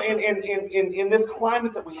 there is some in this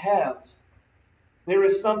climate that we have, there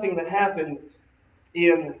is something that happened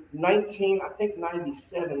in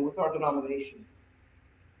 97 with our denomination.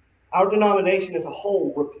 Our denomination as a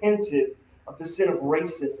whole repented of the sin of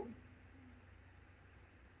racism.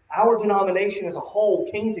 Our denomination as a whole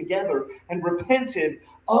came together and repented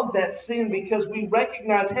of that sin because we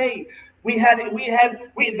recognized, hey, we had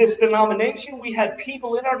this denomination, we had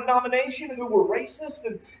people in our denomination who were racist,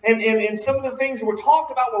 and some of the things that were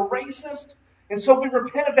talked about were racist, and so we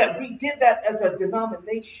repent of that. We did that as a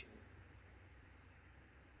denomination.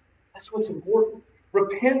 That's what's important.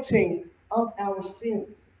 Repenting of our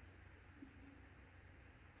sins.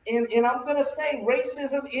 And I'm going to say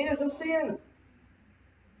racism is a sin.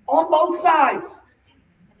 On both sides.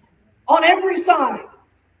 On every side.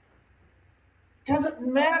 It doesn't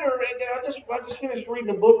matter. I just finished reading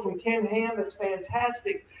a book from Ken Ham that's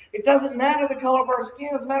fantastic. It doesn't matter the color of our skin.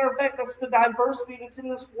 As a matter of fact, that's the diversity that's in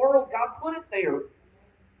this world. God put it there.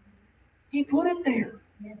 He put it there.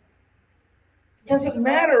 It doesn't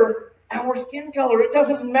matter our skin color. It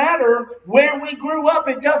doesn't matter where we grew up.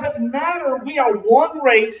 It doesn't matter. We are one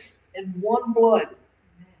race and one blood.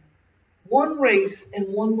 One race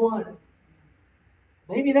and one blood.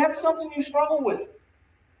 Maybe that's something you struggle with.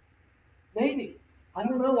 Maybe. I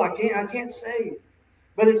don't know. I can't say.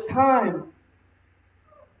 But it's time to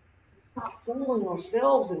stop fooling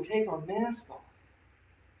ourselves and take our mask off.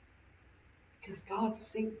 Because God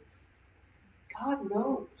sees. God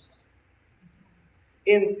knows.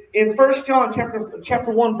 In 1 John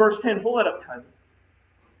chapter 1, verse 10, pull that up, kind of.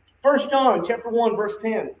 1 John chapter 1, verse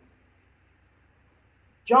 10.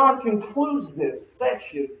 John concludes this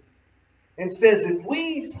section and says, if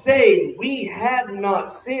we say we have not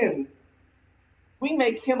sinned, we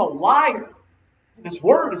make him a liar. His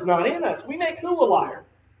word is not in us. We make who a liar?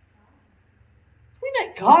 We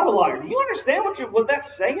make God a liar. Do you understand what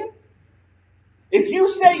that's saying? If you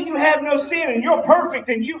say you have no sin and you're perfect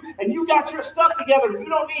and you got your stuff together and you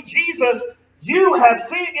don't need Jesus, you have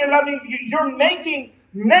sinned. I mean, you're making,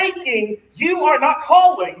 you are not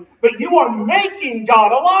calling, but you are making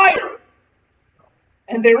God a liar.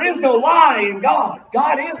 And there is no lie in God.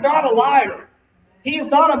 God is not a liar. He is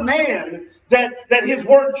not a man that his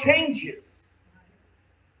word changes.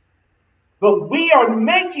 But we are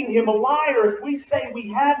making him a liar if we say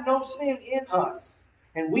we have no sin in us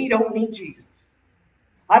and we don't need Jesus.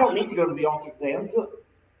 I don't need to go to the altar today. I'm good.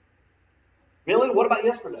 Really? What about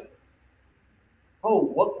yesterday? Oh,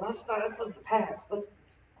 well, that was the past.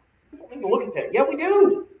 We don't need to look at that. Yeah, we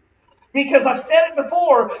do. Because I've said it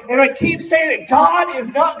before, and I keep saying it. God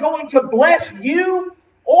is not going to bless you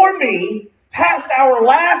or me past our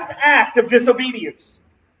last act of disobedience.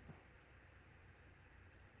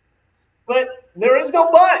 But there is no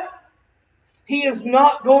but. He's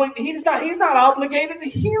not obligated to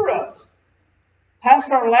hear us.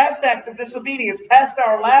 Past our last act of disobedience, past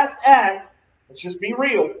our last act, let's just be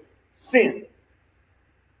real, sin.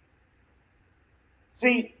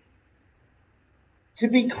 See, to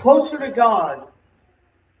be closer to God,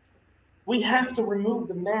 we have to remove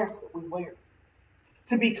the mask that we wear.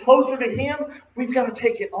 To be closer to Him, we've got to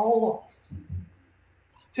take it all off.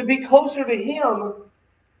 To be closer to Him,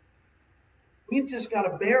 we've just got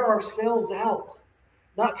to bear ourselves out.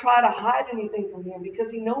 Not try to hide anything from Him because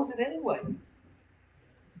He knows it anyway.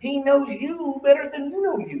 He knows you better than you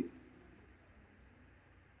know you.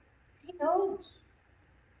 He knows.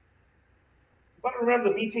 Anybody remember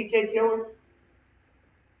the BTK killer?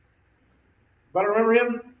 Anybody remember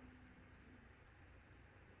him?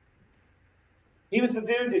 He was the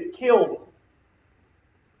dude that killed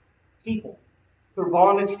people through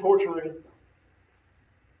bondage, torturing,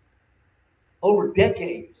 over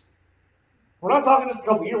decades. We're not talking just a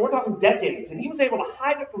couple years, we're talking decades. And he was able to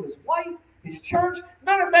hide it from his wife, his church. As a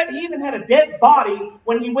matter of fact, he even had a dead body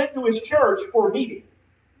when he went to his church for a meeting.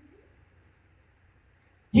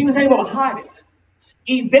 He was able to hide it.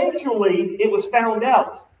 Eventually, it was found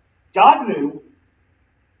out. God knew.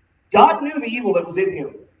 God knew the evil that was in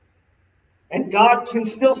him. And God can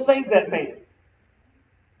still save that man.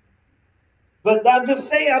 But I'm just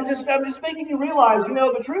saying, I'm just making you realize,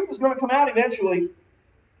 the truth is going to come out eventually.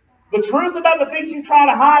 The truth about the things you try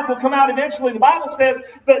to hide will come out eventually. The Bible says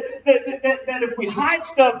that if we hide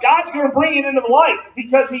stuff, God's going to bring it into the light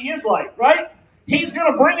because He is light, right? He's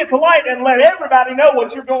going to bring it to light and let everybody know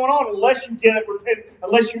what you're going on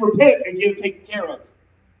unless you repent and get it taken care of.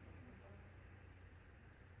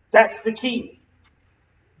 That's the key.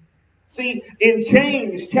 See, in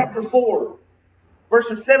James chapter 4,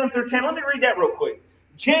 verses 7 through 10, let me read that real quick.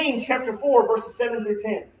 James chapter 4, verses 7 through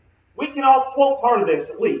 10. We can all quote part of this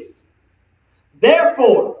at least.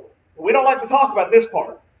 Therefore, we don't like to talk about this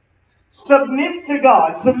part. Submit to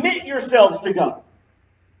God. Submit yourselves to God.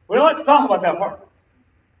 We don't like to talk about that part.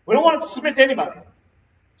 We don't want to submit to anybody.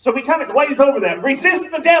 So we kind of glaze over that.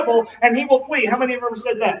 Resist the devil and he will flee. How many have ever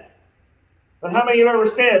said that? But how many have ever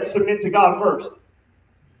said submit to God first?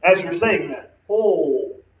 As you're saying that.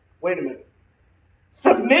 Oh, wait a minute.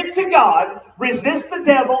 Submit to God, resist the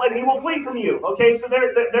devil, and he will flee from you. Okay, so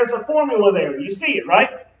there's a formula there. You see it, right?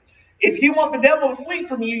 If you want the devil to flee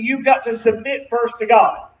from you, you've got to submit first to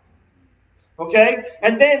God. Okay?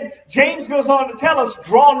 And then James goes on to tell us,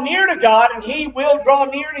 draw near to God, and He will draw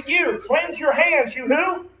near to you. Cleanse your hands, you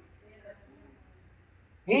who?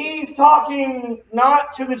 He's talking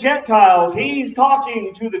not to the Gentiles. He's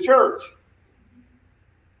talking to the church.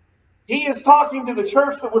 He is talking to the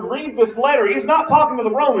church that would read this letter. He is not talking to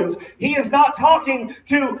the Romans. He is not talking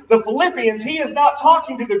to the Philippians. He is not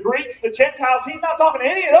talking to the Greeks, the Gentiles. He's not talking to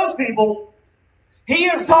any of those people. He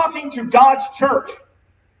is talking to God's church.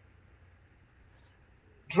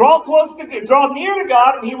 Draw near to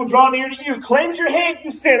God, and He will draw near to you. Cleanse your hands,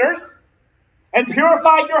 you sinners, and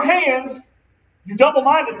purify your hands, you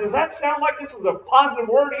double-minded. Does that sound like this is a positive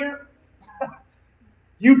word here?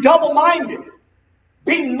 You double-minded.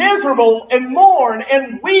 Be miserable and mourn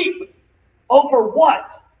and weep over what?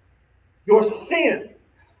 Your sin.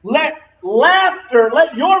 Let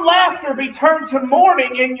your laughter be turned to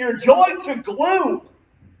mourning and your joy to gloom.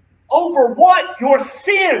 Over what? Your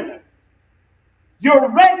sin.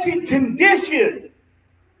 Your wretched condition.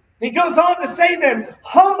 He goes on to say then,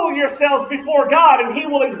 humble yourselves before God and He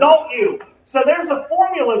will exalt you. So there's a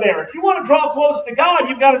formula there. If you want to draw close to God,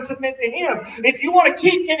 you've got to submit to Him. If you want to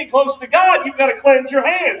keep getting close to God, you've got to cleanse your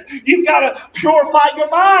hands. You've got to purify your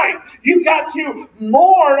mind. You've got to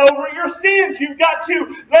mourn over your sins. You've got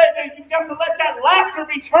to let that laughter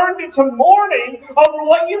be turned into mourning over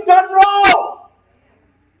what you've done wrong.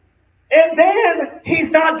 And then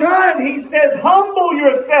He's not done. He says, humble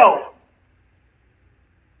yourself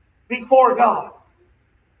before God,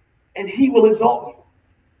 and He will exalt you.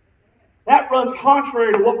 That runs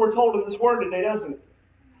contrary to what we're told in this word today, doesn't it?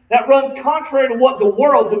 That runs contrary to what the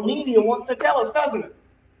world, the media, wants to tell us, doesn't it?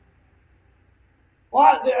 Well,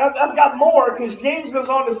 I've got more, because James goes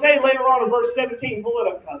on to say later on in verse 17, pull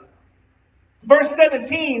it up, cousin. Verse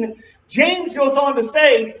 17, James goes on to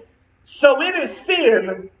say, so it is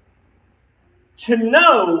sin to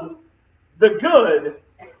know the good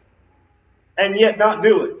and yet not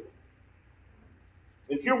do it.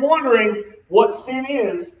 If you're wondering what sin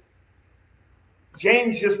is,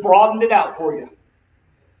 James just broadened it out for you.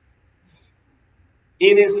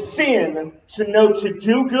 It is sin to know to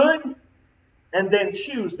do good and then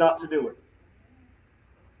choose not to do it.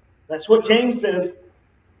 That's what James says.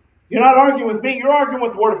 You're not arguing with me, you're arguing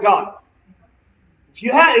with the Word of God.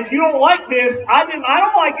 If you don't like this, I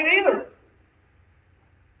don't like it either.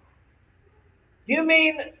 You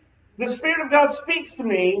mean the Spirit of God speaks to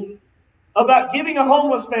me about giving a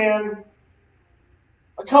homeless man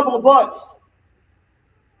a couple of bucks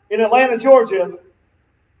in Atlanta, Georgia?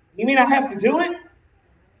 You mean I have to do it?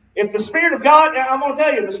 If the Spirit of God, I'm going to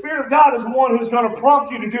tell you, the Spirit of God is the one who's going to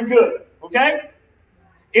prompt you to do good. Okay?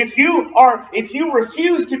 If you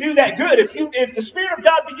refuse to do that good, if the Spirit of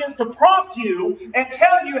God begins to prompt you and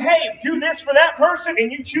tell you, hey, do this for that person,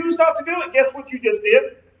 and you choose not to do it, guess what you just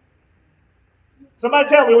did? Somebody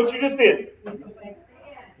tell me what you just did.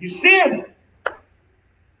 You sinned.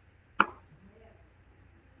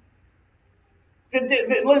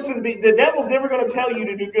 Listen, the devil's never going to tell you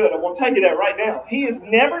to do good. I'm going to tell you that right now. He is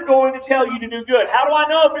never going to tell you to do good. How do I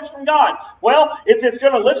know if it's from God? Well, if it's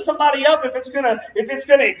going to lift somebody up, if it's going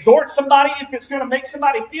to exhort somebody, if it's going to make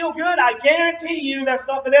somebody feel good, I guarantee you that's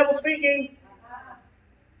not the devil speaking.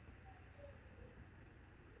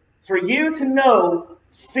 For you to know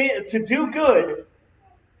sin, to do good,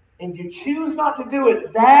 and you choose not to do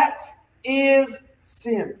it, that is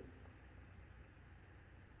sin.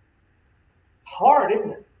 Hard,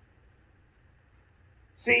 isn't it?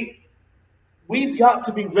 See, we've got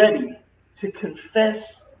to be ready to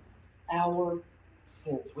confess our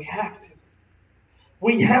sins. We have to.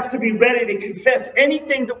 We have to be ready to confess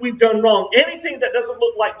anything that we've done wrong, anything that doesn't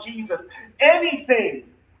look like Jesus, anything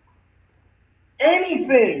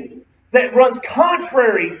that runs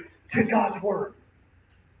contrary to God's word.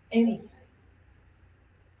 Anything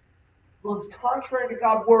runs contrary to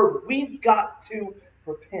God's word. We've got to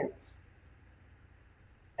repent.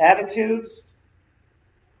 Attitudes,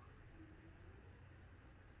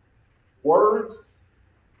 words,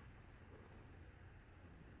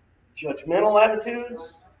 judgmental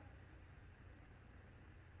attitudes.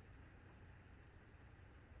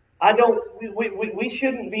 We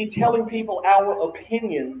shouldn't be telling people our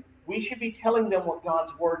opinion. We should be telling them what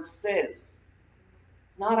God's word says,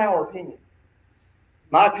 not our opinion.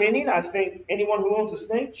 My opinion, I think anyone who owns a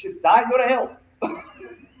snake should die and go to hell.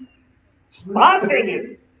 It's my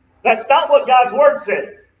opinion. That's not what God's word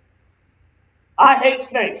says. I hate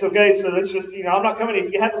snakes, okay? So that's just, I'm not coming.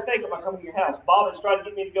 If you have a snake, I'm not coming to your house. Bob has tried to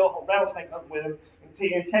get me to go home rattlesnake hunting with him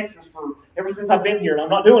in Texas ever since I've been here, and I'm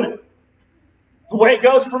not doing it. The way it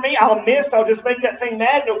goes for me, I'll just make that thing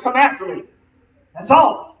mad, and it'll come after me. That's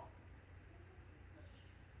all.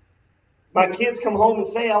 My kids come home and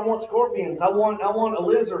say, I want scorpions, I want a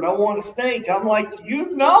lizard, I want a snake. I'm like,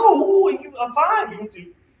 fine.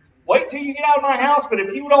 Wait till you get out of my house, but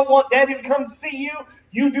if you don't want Daddy to come see you,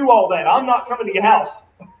 you do all that. I'm not coming to your house.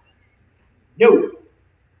 No.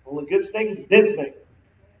 Only good snake is a dead snake.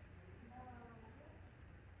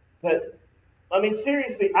 But,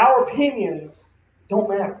 seriously, our opinions don't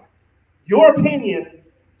matter. Your opinion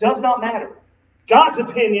does not matter. God's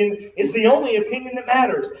opinion is the only opinion that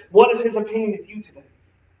matters. What is His opinion of you today?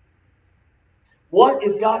 What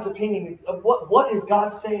is God's opinion of what is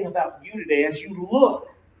God saying about you today as you look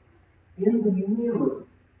in the mirror?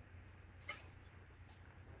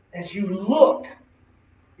 As you look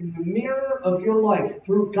in the mirror of your life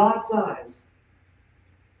through God's eyes,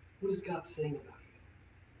 what is God saying about you?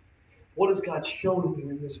 What is God showing you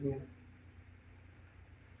in this mirror?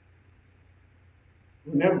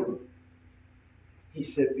 Remember, He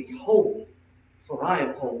said, be holy, for I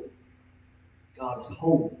am holy. God is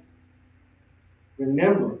holy.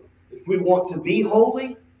 Remember, if we want to be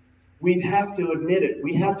holy, we have to admit it.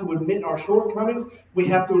 We have to admit our shortcomings. We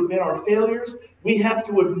have to admit our failures. We have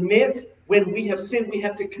to admit when we have sinned. We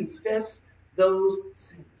have to confess those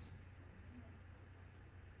sins.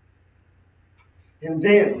 And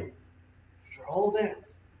then, after all that,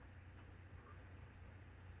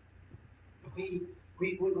 we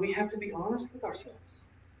have to be honest with ourselves.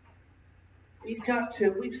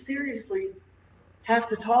 We seriously have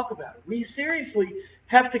to talk about it. We seriously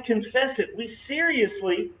have to confess it. We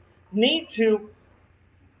seriously need to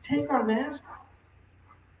take our mask off.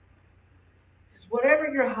 Because whatever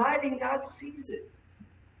you're hiding, God sees it.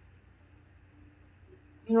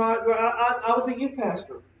 I was a youth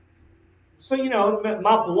pastor. So,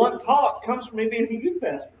 my blunt talk comes from me being a youth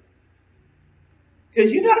pastor.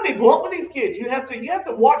 Because you got to be blunt with these kids. You have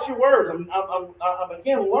to watch your words. I'm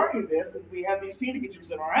again learning this as we have these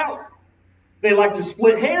teenagers in our house. They like to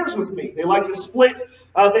split hairs with me. They like to split.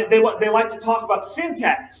 They like to talk about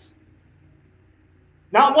syntax.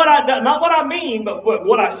 Not what I mean, but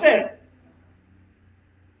what I said.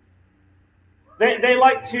 They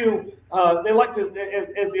like to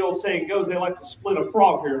as the old saying goes, they like to split a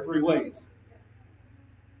frog hair 3 ways.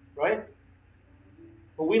 Right?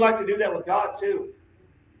 But we like to do that with God too.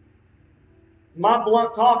 My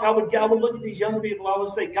blunt talk, I would look at these young people, I would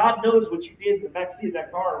say, God knows what you did in the backseat of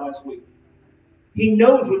that car last week. He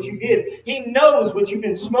knows what you did. He knows what you've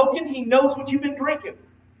been smoking. He knows what you've been drinking.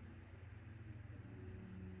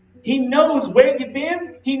 He knows where you've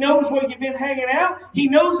been. He knows where you've been hanging out. He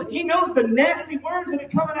knows the nasty words that are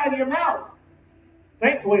coming out of your mouth.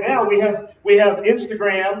 Thankfully now we have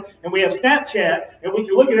Instagram and we have Snapchat and we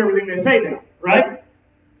can look at everything they say now, right?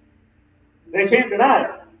 They can't deny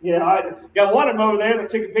it. You know, I got one of them over there that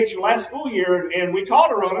took a picture last school year and we caught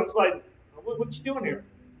her on it. It's like, what you doing here?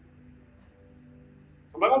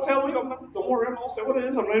 I'm not going to tell you. Don't worry. I'm going to say what it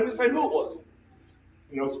is. I'm not even going to say who it was.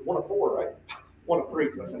 You know, it's one of four, right? One of three,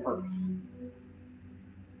 because I said her.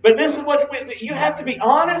 But this is what you have to be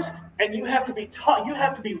honest and you have to be taught. You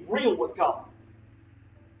have to be real with God.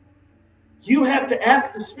 You have to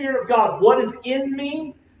ask the Spirit of God, what is in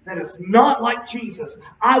me that is not like Jesus?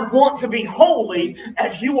 I want to be holy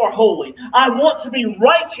as you are holy. I want to be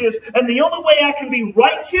righteous, and the only way I can be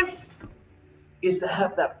righteous is to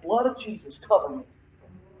have that blood of Jesus cover me.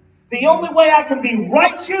 The only way I can be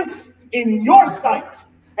righteous in your sight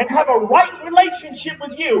and have a right relationship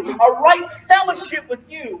with you, a right fellowship with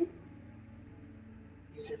you,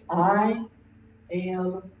 is if I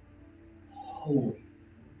am holy.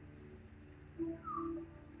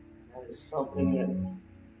 That is something that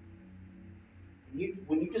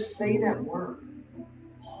when you just say that word,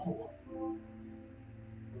 holy,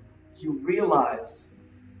 you realize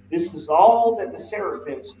this is all that the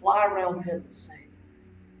seraphims fly around heaven saying.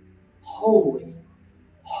 Holy,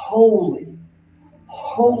 holy,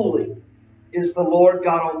 holy is the Lord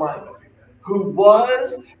God Almighty, who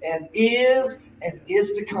was and is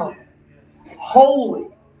to come. Holy,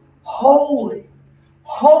 holy,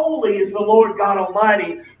 holy is the Lord God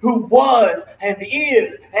Almighty, who was and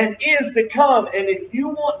is to come. And if you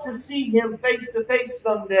want to see Him face to face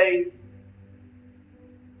someday,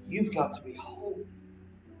 you've got to be holy.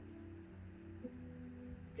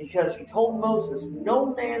 Because He told Moses,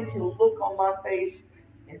 no man can look on my face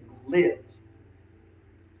and live.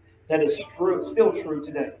 That is true. It's still true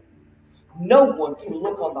today. No one can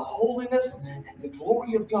look on the holiness and the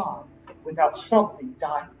glory of God without something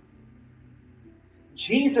dying.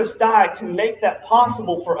 Jesus died to make that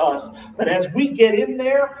possible for us. But as we get in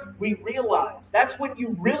there, we realize, that's when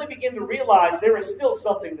you really begin to realize there is still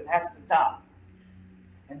something that has to die.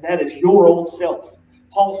 And that is your old self.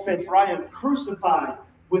 Paul said, for I am crucified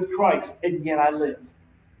with Christ, and yet I live.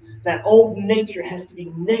 That old nature has to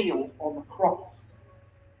be nailed on the cross.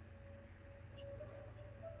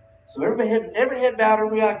 So every head bowed,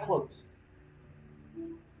 every eye closed.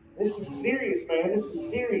 This is serious, man. This is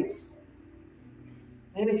serious.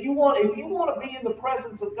 And if you want to be in the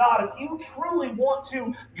presence of God, if you truly want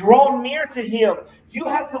to draw near to Him, you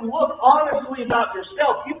have to look honestly about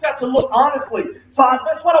yourself. You've got to look honestly. So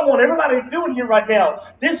that's what I want everybody to do in here right now.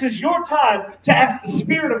 This is your time to ask the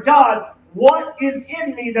Spirit of God, what is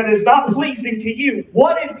in me that is not pleasing to you?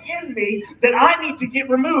 What is in me that I need to get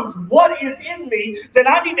removed? What is in me that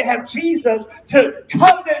I need to have Jesus to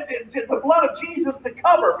cover, the blood of Jesus to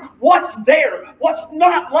cover? What's there? What's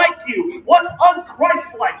not like you? What's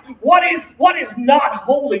unchristlike? What is not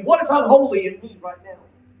holy? What is unholy in me right now?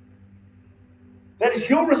 That is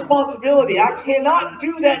your responsibility. I cannot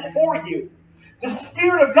do that for you. The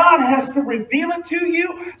Spirit of God has to reveal it to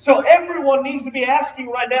you. So everyone needs to be asking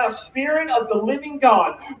right now, Spirit of the living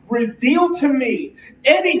God, reveal to me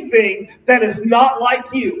anything that is not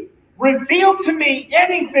like you. Reveal to me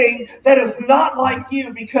anything that is not like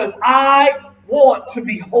you, because I want to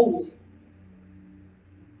be holy.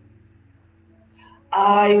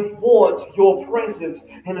 I want your presence.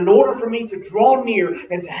 And in order for me to draw near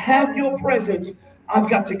and to have your presence, I've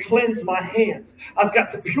got to cleanse my hands. I've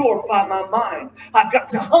got to purify my mind. I've got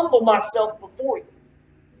to humble myself before you.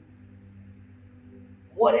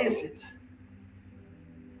 What is it?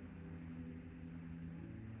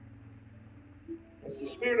 As the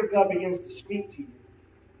Spirit of God begins to speak to you,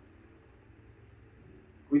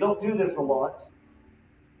 we don't do this a lot.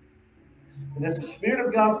 And as the Spirit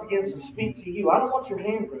of God begins to speak to you, I don't want your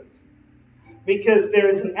hand raised. Because there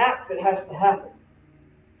is an act that has to happen.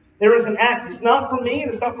 There is an act. It's not for me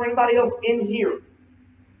and it's not for anybody else in here.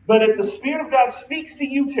 But if the Spirit of God speaks to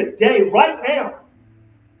you today, right now,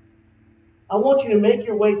 I want you to make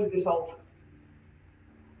your way to this altar.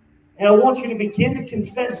 And I want you to begin to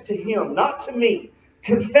confess to Him, not to me.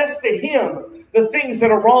 Confess to Him the things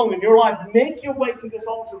that are wrong in your life. Make your way to this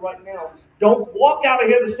altar right now. Don't walk out of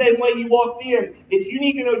here the same way you walked in. If you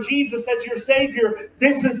need to know Jesus as your Savior,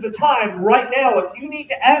 this is the time right now. If you need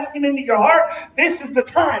to ask Him into your heart, this is the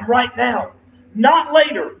time right now. Not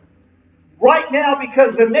later. right now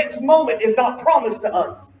because the next moment is not promised to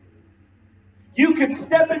us. You could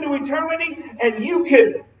step into eternity and you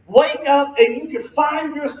could wake up and you could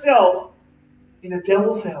find yourself in a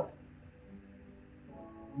devil's hell.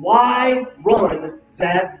 Why run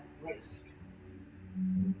that risk?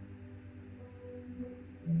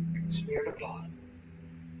 Spirit of God,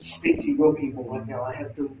 speak to your people right now. I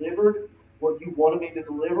have delivered what you wanted me to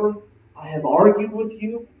deliver. I have argued with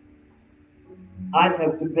you. I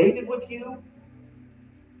have debated with you.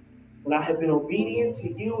 But I have been obedient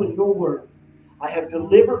to you and your word. I have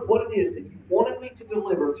delivered what it is that you wanted me to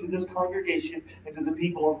deliver to this congregation and to the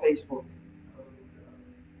people on Facebook.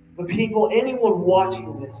 The people, anyone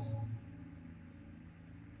watching this.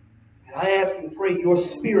 And I ask and pray your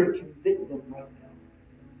spirit convict them right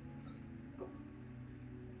now.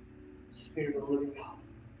 Spirit of the living God.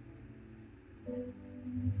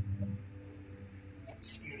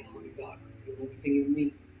 Spirit of the living God, reveal anything in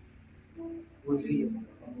me. Reveal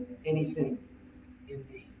anything in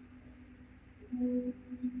me.